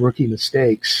lot of rookie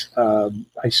mistakes. I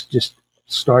just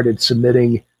started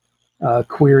submitting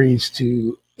queries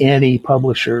to any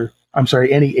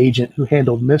agent who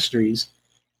handled mysteries.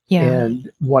 Yeah.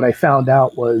 And what I found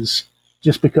out was,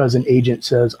 just because an agent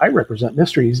says, I represent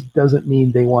mysteries, doesn't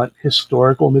mean they want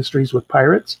historical mysteries with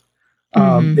pirates.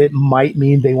 It might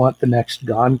mean they want the next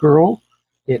Gone Girl.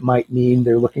 It might mean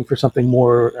they're looking for something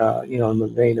more, in the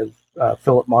vein of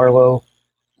Philip Marlowe,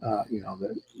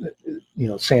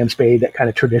 Sam Spade, that kind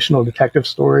of traditional detective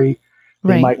story.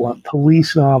 They might want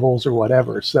police novels or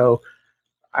whatever. So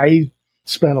I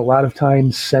spent a lot of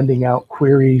time sending out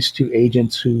queries to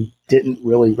agents who didn't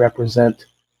really represent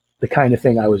the kind of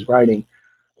thing I was writing.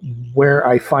 Where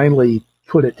I finally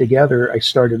put it together, I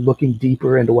started looking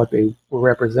deeper into what they were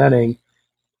representing.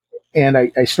 And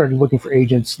I started looking for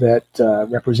agents that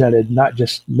represented not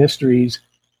just mysteries,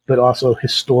 but also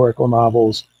historical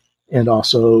novels and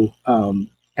also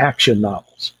action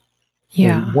novels.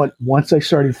 Yeah. And once I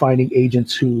started finding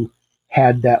agents who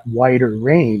had that wider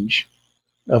range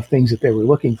of things that they were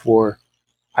looking for,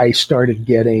 I started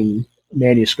getting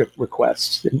manuscript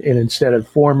requests. And instead of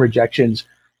form rejections,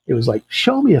 it was like,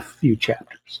 show me a few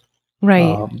chapters.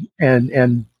 Right.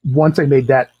 And once I made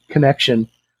that connection,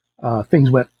 things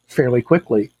went fairly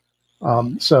quickly.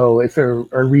 So if there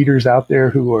are readers out there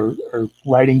who are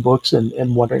writing books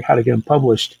and wondering how to get them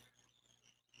published,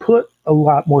 put a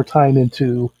lot more time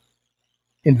into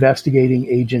investigating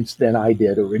agents than I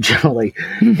did originally.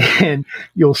 And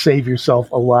you'll save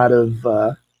yourself a lot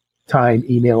of time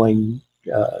emailing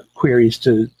queries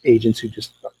to agents who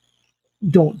just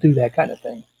don't do that kind of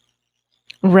thing.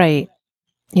 Right.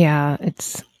 Yeah,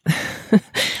 it's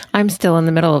I'm still in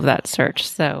the middle of that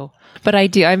search, but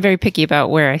I'm very picky about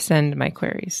where I send my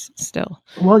queries still.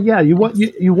 Well, yeah, you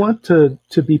want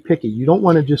to be picky. You don't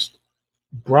want to just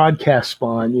broadcast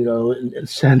spawn, and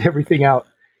send everything out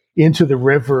into the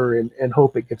river and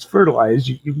hope it gets fertilized.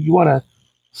 You want to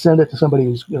send it to somebody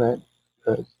who's going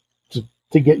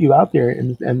to get you out there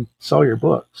and sell your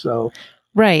book. So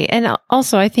right. And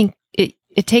also I think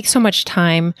it takes so much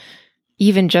time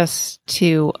even just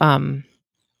to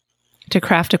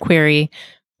craft a query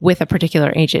with a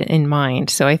particular agent in mind.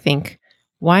 So I think,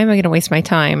 why am I going to waste my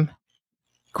time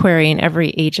querying every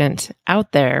agent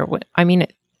out there? I mean,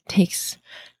 it takes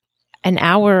an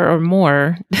hour or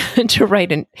more to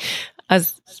write a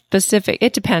specific,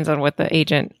 it depends on what the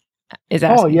agent is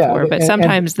asking for, but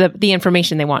sometimes the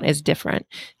information they want is different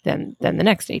than the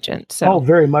next agent. So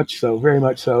very much so.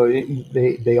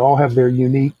 They all have their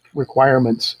unique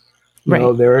requirements.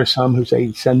 There are some who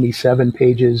say, send me 7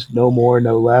 pages, no more,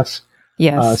 no less.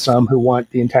 Yes. Some who want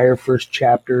the entire first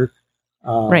chapter.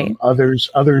 Right.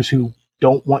 Others who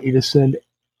don't want you to send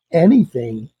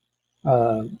anything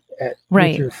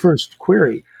with your first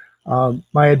query.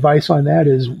 My advice on that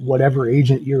is, whatever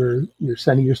agent you're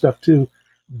sending your stuff to,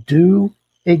 do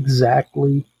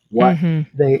exactly what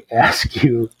they ask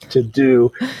you to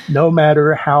do, no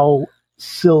matter how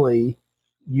silly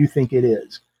you think it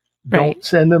is. Right. Don't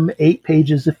send them 8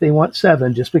 pages if they want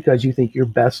 7, just because you think your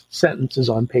best sentence is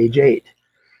on page 8.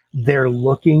 They're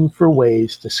looking for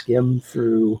ways to skim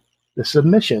through the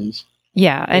submissions.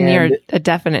 Yeah, and you're a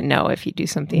definite no if you do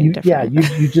something different. Yeah,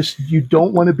 you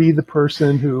don't want to be the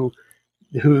person who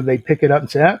they pick it up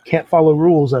and say, can't follow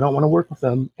rules, I don't want to work with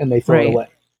them, and they throw it away.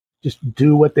 Just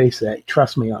do what they say.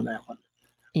 Trust me on that one.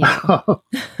 Yeah.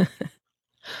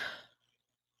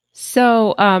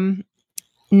 So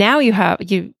now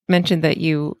you mentioned that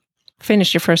you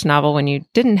finished your first novel when you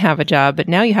didn't have a job, but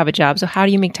now you have a job. So how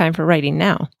do you make time for writing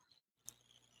now?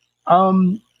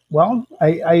 Well,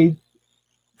 I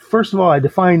first of all, I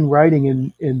define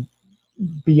writing in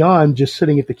beyond just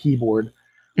sitting at the keyboard.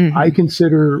 Mm-hmm. I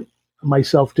consider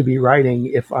myself to be writing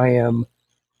if I am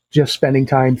just spending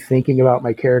time thinking about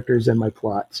my characters and my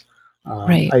plots.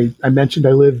 Right. I mentioned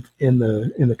I lived in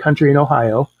the country in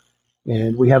Ohio,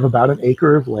 and we have about an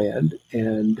acre of land,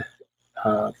 and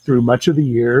through much of the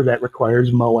year that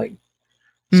requires mowing.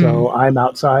 So I'm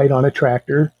outside on a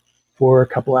tractor for a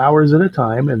couple hours at a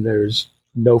time, and there's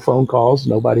no phone calls,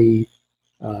 nobody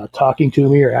talking to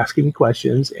me or asking me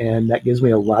questions, and that gives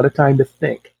me a lot of time to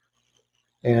think.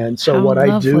 And so How what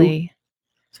lovely.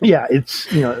 I do, yeah,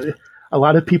 it's, a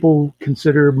lot of people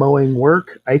consider mowing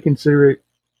work. I consider it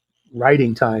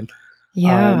writing time.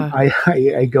 Yeah.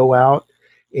 I go out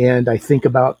and I think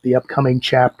about the upcoming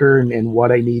chapter and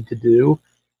what I need to do.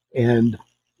 And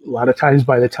a lot of times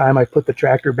by the time I put the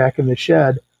tractor back in the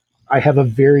shed, I have a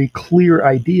very clear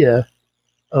idea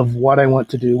of what I want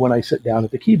to do when I sit down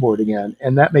at the keyboard again.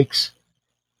 And that makes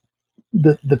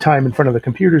the time in front of the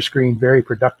computer screen very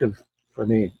productive for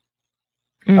me.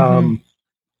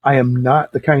 I am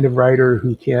not the kind of writer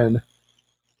who can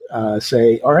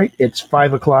say, all right, it's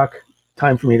 5 o'clock,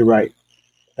 time for me to write.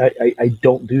 I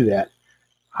don't do that.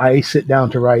 I sit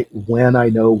down to write when I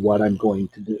know what I'm going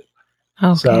to do.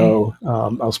 Okay. So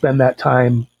I'll spend that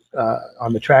time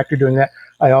on the tractor doing that.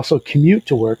 I also commute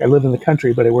to work. I live in the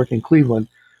country, but I work in Cleveland.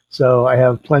 So I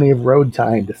have plenty of road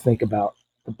time to think about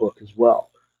the book as well.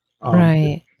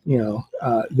 Right.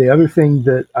 The other thing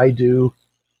that I do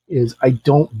is I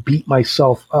don't beat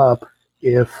myself up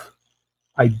if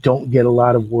I don't get a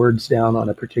lot of words down on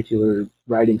a particular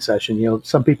writing session.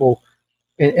 Some people,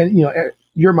 and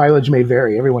your mileage may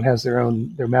vary. Everyone has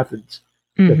their methods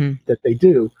that they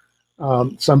do.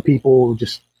 Some people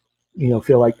just,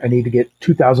 feel like I need to get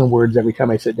 2,000 words every time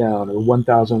I sit down, or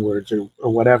 1,000 words, or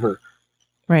whatever.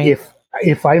 Right.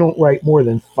 If I don't write more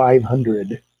than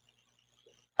 500,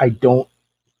 I don't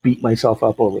beat myself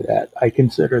up over that. I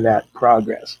consider that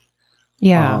progress.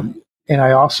 Yeah. And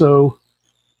I also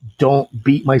don't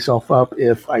beat myself up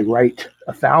if I write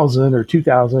 1,000 or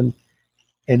 2,000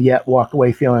 and yet walk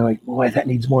away feeling like, boy, that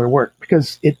needs more work,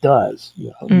 because it does.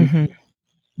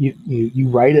 You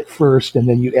write it first and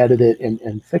then you edit it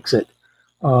and fix it.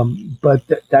 But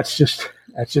that's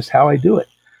just how I do it.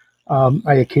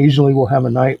 I occasionally will have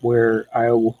a night where I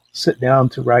will sit down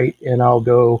to write and I'll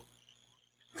go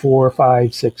 4,000,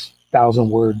 5,000, 6,000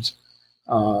 words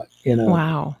in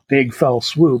a big fell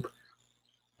swoop.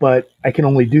 But I can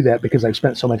only do that because I've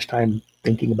spent so much time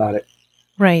thinking about it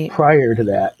prior to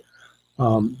that.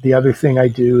 The other thing I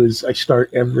do is I start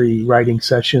every writing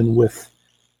session with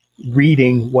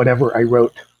reading whatever I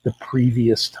wrote the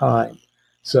previous time.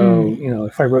 So,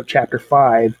 if I wrote chapter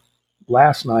 5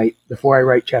 last night, before I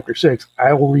write chapter 6,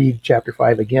 I will read chapter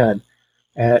 5 again.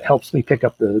 And it helps me pick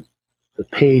up the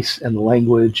pace and the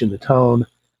language and the tone.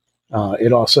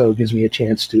 It also gives me a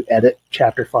chance to edit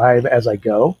chapter 5 as I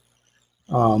go.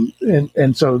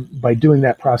 And so by doing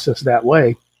that process that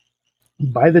way,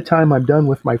 by the time I'm done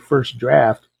with my first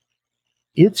draft,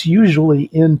 it's usually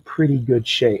in pretty good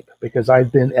shape because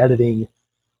I've been editing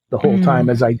the whole time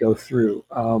as I go through.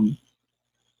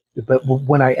 But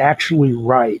when I actually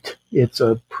write, it's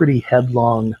a pretty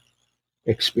headlong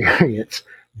experience.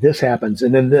 This happens,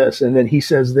 and then this, and then he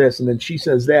says this, and then she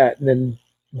says that, and then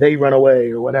they run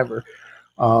away or whatever.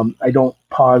 I don't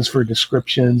pause for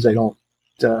descriptions. I don't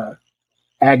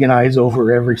agonize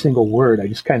over every single word. I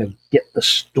just kind of get the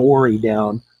story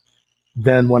down.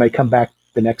 Then when I come back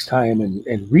the next time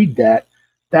and read that,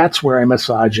 that's where I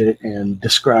massage it and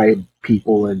describe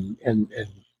people and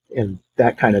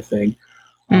that kind of thing.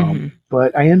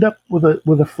 But I end up with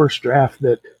a first draft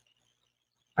that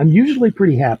I'm usually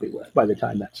pretty happy with by the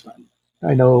time that's done.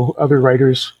 I know other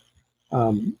writers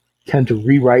tend to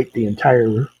rewrite the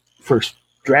entire first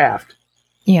draft.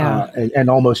 And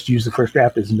almost use the first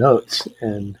draft as notes.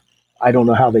 And I don't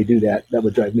know how they do that. That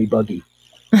would drive me buggy.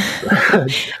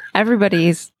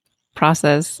 Everybody's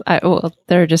process.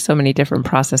 There are just so many different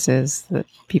processes that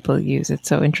people use. It's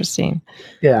so interesting.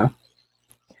 Yeah.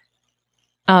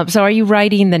 So are you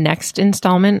writing the next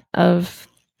installment of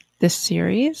this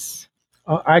series?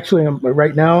 Actually,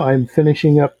 right now I'm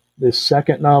finishing up the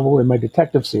second novel in my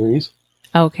detective series.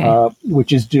 Okay.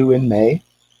 Which is due in May.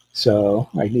 So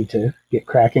I need to get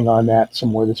cracking on that some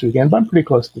more this weekend, but I'm pretty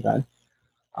close to done.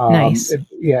 Nice.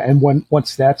 And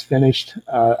once that's finished,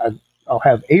 I'll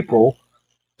have April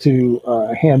to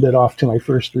hand it off to my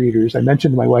first readers. I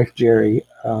mentioned my wife, Jerry.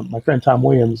 My friend Tom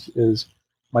Williams is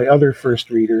my other first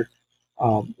reader.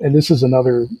 And this is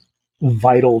another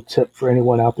vital tip for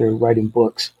anyone out there writing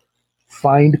books.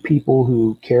 Find people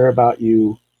who care about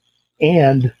you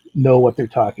and know what they're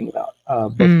talking about.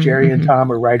 Both Jerry and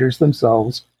Tom are writers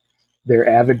themselves. They're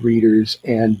avid readers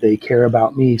and they care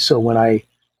about me. So when I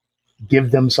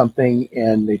give them something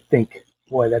and they think,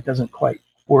 boy, that doesn't quite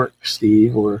work,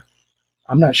 Steve, or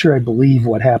I'm not sure I believe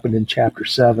what happened in chapter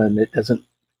 7. It doesn't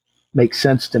make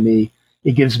sense to me.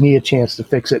 It gives me a chance to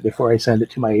fix it before I send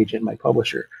it to my agent, my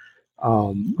publisher.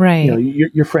 Right.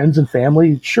 Your friends and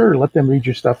family, sure, let them read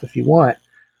your stuff if you want,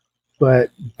 but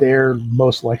they're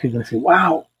most likely going to say,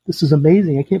 wow, this is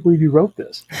amazing. I can't believe you wrote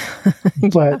this.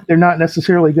 But they're not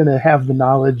necessarily going to have the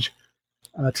knowledge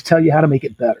to tell you how to make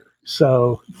it better.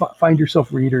 So find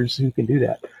yourself readers who can do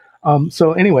that.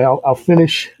 So anyway, I'll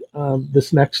finish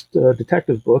this next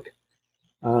detective book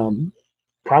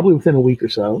probably within a week or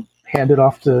so, hand it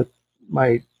off to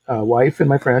my wife and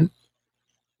my friend,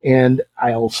 and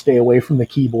I'll stay away from the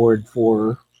keyboard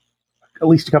for at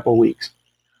least a couple of weeks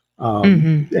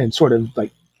and sort of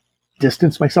like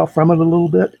distance myself from it a little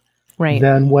bit. Right.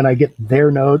 Then when I get their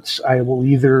notes, I will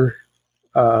either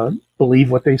believe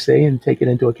what they say and take it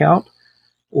into account,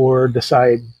 or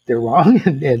decide they're wrong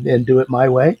and do it my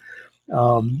way.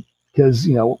 Because,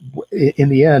 in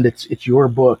the end, it's your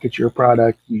book, it's your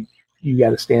product. You got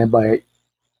to stand by it,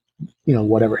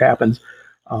 whatever happens.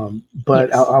 But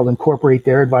yes. I'll incorporate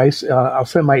their advice. I'll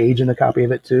send my agent a copy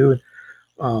of it too.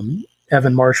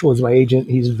 Evan Marshall is my agent.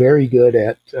 He's very good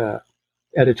at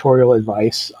editorial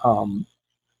advice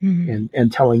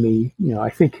and telling me, I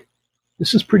think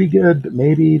this is pretty good, but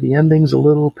maybe the ending's a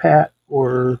little pat,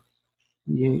 or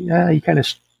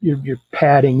you're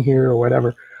padding here or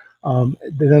whatever.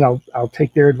 Then I'll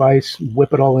take their advice,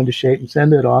 whip it all into shape, and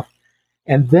send it off.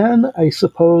 And then I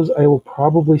suppose I will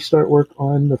probably start work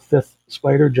on the 5th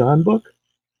Spider John book.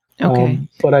 Okay.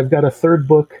 But I've got a 3rd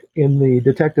book in the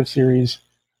detective series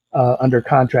under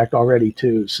contract already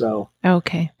too. So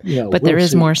okay, but there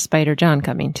is more Spider John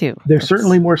coming too. There's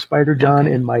certainly more Spider John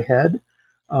in my head.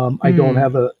 I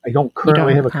don't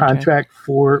currently have a contract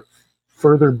for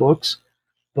further books,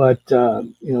 but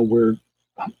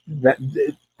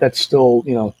that's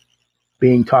still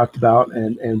being talked about,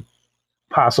 and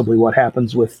possibly what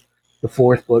happens with the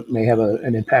 4th book may have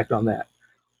an impact on that.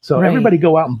 So everybody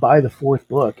go out and buy the 4th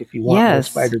book if you want more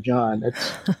Spider John.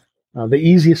 That's the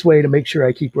easiest way to make sure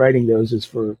I keep writing those is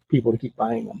for people to keep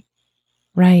buying them.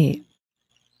 Right.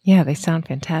 Yeah, they sound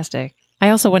fantastic. I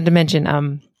also wanted to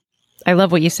mention, I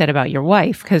love what you said about your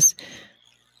wife, because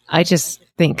I just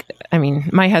think,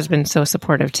 my husband's so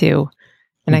supportive too.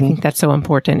 And I think that's so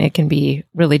important. It can be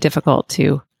really difficult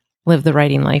to live the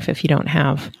writing life if you don't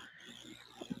have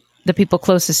the people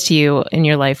closest to you in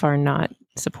your life are not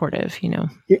supportive,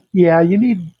 Yeah, you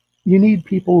need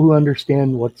people who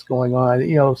understand what's going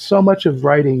on. So much of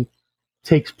writing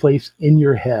takes place in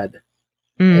your head.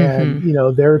 And,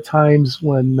 there are times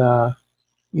when,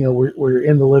 we're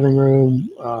in the living room,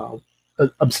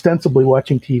 ostensibly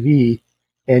watching TV,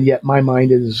 and yet my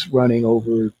mind is running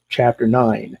over chapter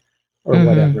 9 or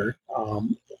whatever.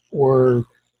 Or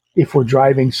if we're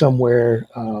driving somewhere,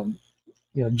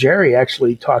 Jerry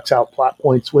actually talks out plot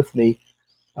points with me.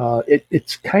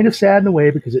 It's kind of sad in a way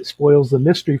because it spoils the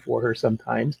mystery for her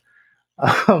sometimes.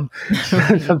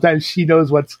 Sometimes she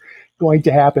knows what's going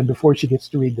to happen before she gets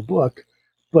to read the book,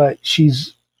 but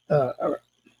she's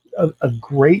a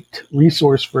great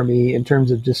resource for me in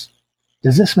terms of just,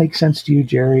 does this make sense to you,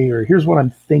 Jerry? Or here's what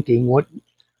I'm thinking. What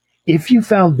if you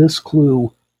found this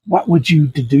clue? What would you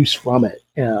deduce from it?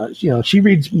 She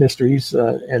reads mysteries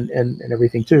and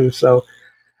everything too. So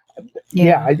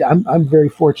I'm very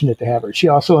fortunate to have her. She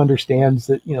also understands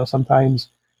that sometimes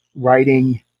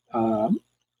writing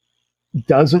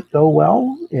doesn't go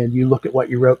well, and you look at what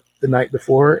you wrote the night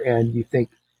before and you think,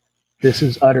 this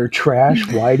is utter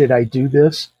trash. Why did I do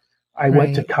this? I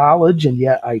went to college and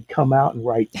yet I come out and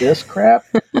write this crap.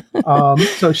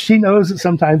 So she knows that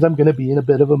sometimes I'm going to be in a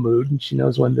bit of a mood, and she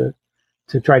knows when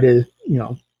to try to,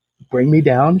 bring me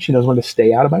down. She knows when to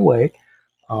stay out of my way.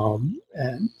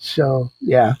 And so,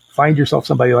 find yourself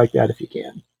somebody like that if you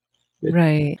can.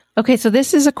 Right. Okay. So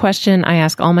this is a question I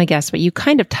ask all my guests, but you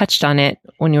kind of touched on it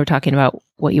when you were talking about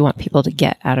what you want people to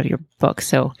get out of your book.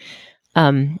 So,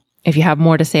 if you have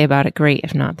more to say about it, great.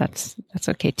 If not, that's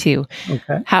okay too.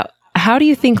 Okay. How do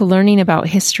you think learning about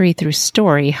history through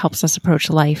story helps us approach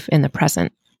life in the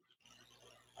present?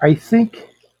 I think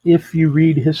if you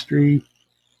read history,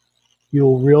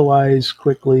 you'll realize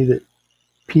quickly that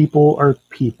people are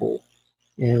people,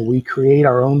 and we create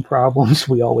our own problems.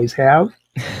 We always have,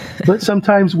 but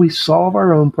sometimes we solve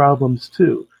our own problems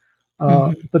too.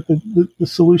 But the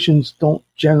solutions don't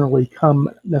generally come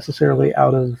necessarily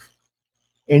out of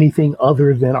anything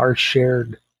other than our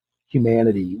shared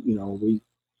humanity. You know,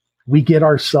 we get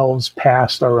ourselves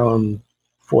past our own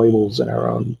foibles and our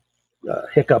own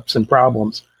hiccups and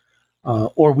problems,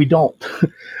 or we don't.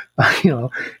 You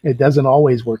know, it doesn't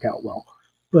always work out well.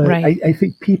 But Right. I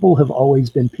think people have always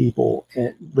been people,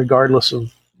 and regardless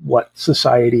of what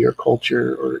society or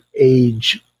culture or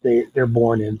age they're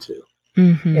born into.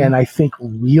 Mm-hmm. And I think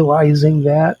realizing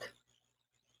that,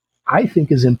 I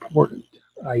think, is important.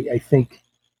 I think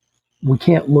we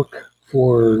can't look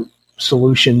for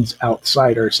solutions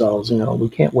outside ourselves. You know, we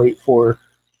can't wait for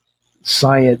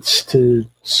science to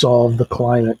solve the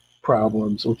climate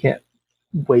problems. We can't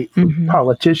wait for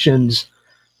politicians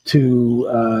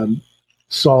to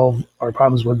solve our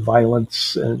problems with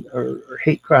violence or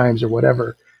hate crimes or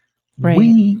whatever. Right.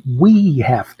 We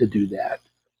have to do that.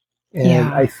 And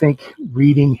Yeah. I think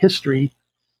reading history,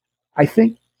 I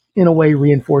think, in a way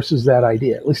reinforces that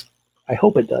idea. At least I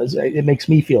hope it does. It makes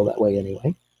me feel that way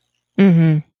anyway.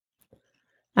 Mm-hmm.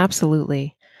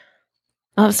 Absolutely.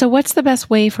 So what's the best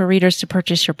way for readers to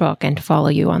purchase your book and to follow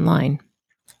you online?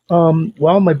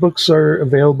 Well, my books are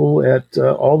available at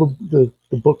all the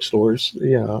bookstores.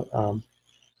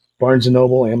 Barnes &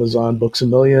 Noble, Amazon, Books A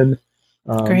Million.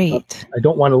 Great. I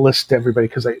don't want to list everybody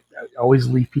because I always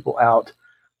leave people out.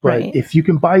 But Right. if you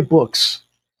can buy books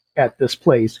at this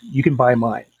place, you can buy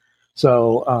mine.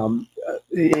 So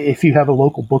if you have a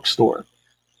local bookstore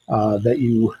that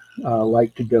you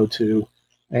like to go to,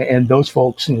 and those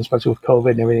folks, especially with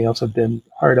COVID and everything else, have been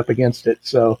hard up against it.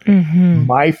 So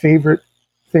my favorite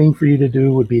thing for you to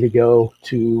do would be to go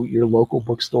to your local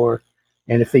bookstore.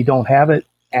 And if they don't have it,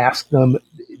 ask them.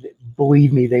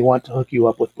 Believe me, they want to hook you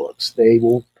up with books. They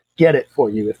will get it for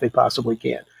you if they possibly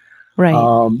can. Right.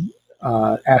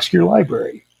 Ask your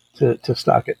library to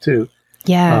stock it too.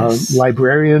 Yes.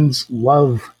 Librarians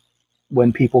love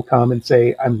when people come and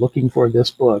say, I'm looking for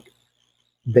this book.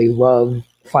 They love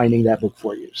finding that book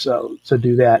for you. So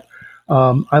do that.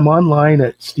 I'm online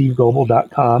at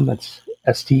stevegoble.com. That's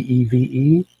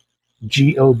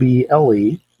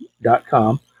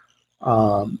SteveGoble.com.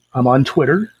 I'm on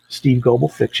Twitter, Steve Goble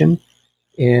Fiction,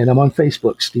 and I'm on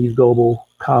Facebook, Steve Goble,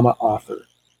 author.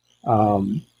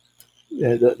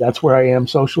 That's where I am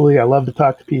socially. I love to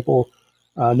talk to people,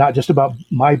 not just about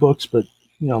my books, but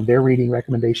their reading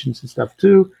recommendations and stuff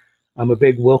too. I'm a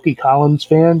big Wilkie Collins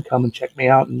fan. Come and check me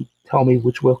out and tell me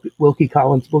which Wilkie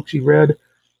Collins books you read.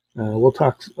 We'll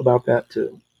talk about that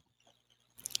too.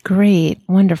 Great.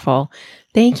 Wonderful.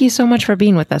 Thank you so much for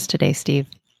being with us today, Steve.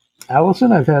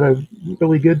 Allison, I've had a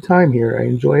really good time here. I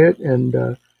enjoy it.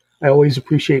 And I always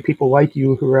appreciate people like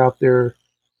you who are out there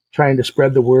trying to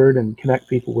spread the word and connect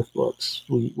people with books.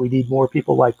 We need more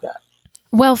people like that.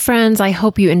 Well, friends, I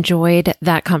hope you enjoyed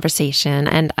that conversation.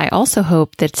 And I also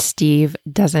hope that Steve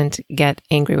doesn't get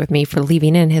angry with me for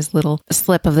leaving in his little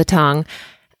slip of the tongue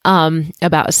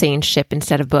about saying ship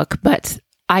instead of book. But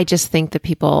I just think that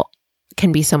people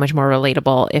can be so much more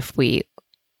relatable if we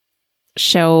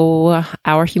show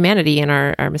our humanity and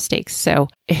our mistakes. So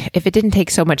if it didn't take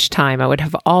so much time, I would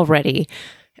have already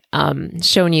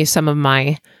shown you some of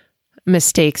my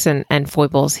mistakes and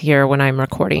foibles here when I'm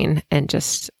recording and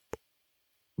just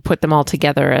put them all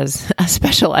together as a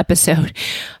special episode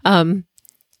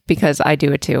because I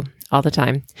do it too all the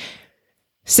time.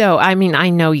 So, I mean, I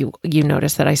know you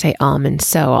notice that I say and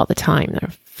so all the time.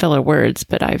 They're filler words,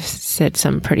 but I've said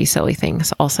some pretty silly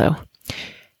things also.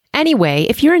 Anyway,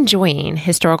 if you're enjoying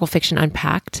Historical Fiction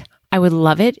Unpacked, I would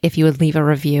love it if you would leave a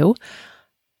review.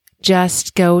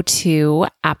 Just go to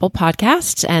Apple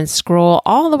Podcasts and scroll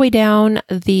all the way down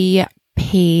the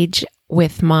page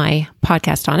with my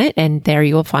podcast on it. And there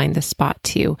you will find the spot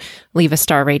to leave a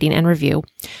star rating and review.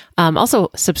 Also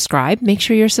subscribe, make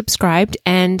sure you're subscribed,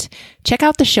 and check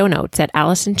out the show notes at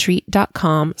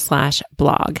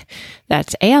AlisonTreat.com/blog.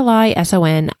 That's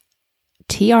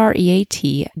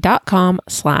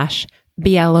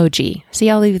ALISONTREAT.com/BLOG. See,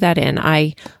 I'll leave that in.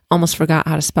 I almost forgot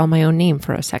how to spell my own name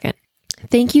for a second.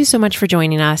 Thank you so much for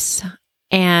joining us.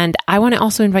 And I want to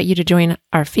also invite you to join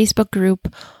our Facebook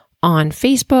group on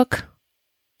Facebook.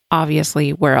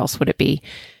 Obviously, where else would it be?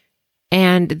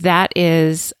 And that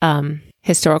is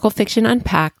Historical Fiction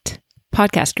Unpacked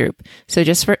podcast group. So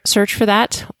just search for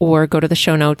that or go to the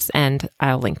show notes and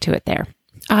I'll link to it there.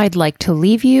 I'd like to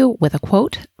leave you with a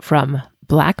quote from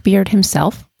Blackbeard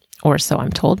himself, or so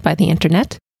I'm told by the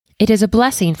internet. It is a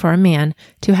blessing for a man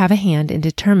to have a hand in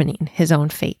determining his own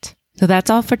fate. So that's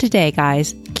all for today,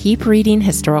 guys. Keep reading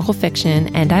historical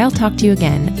fiction, and I'll talk to you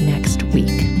again next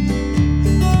week.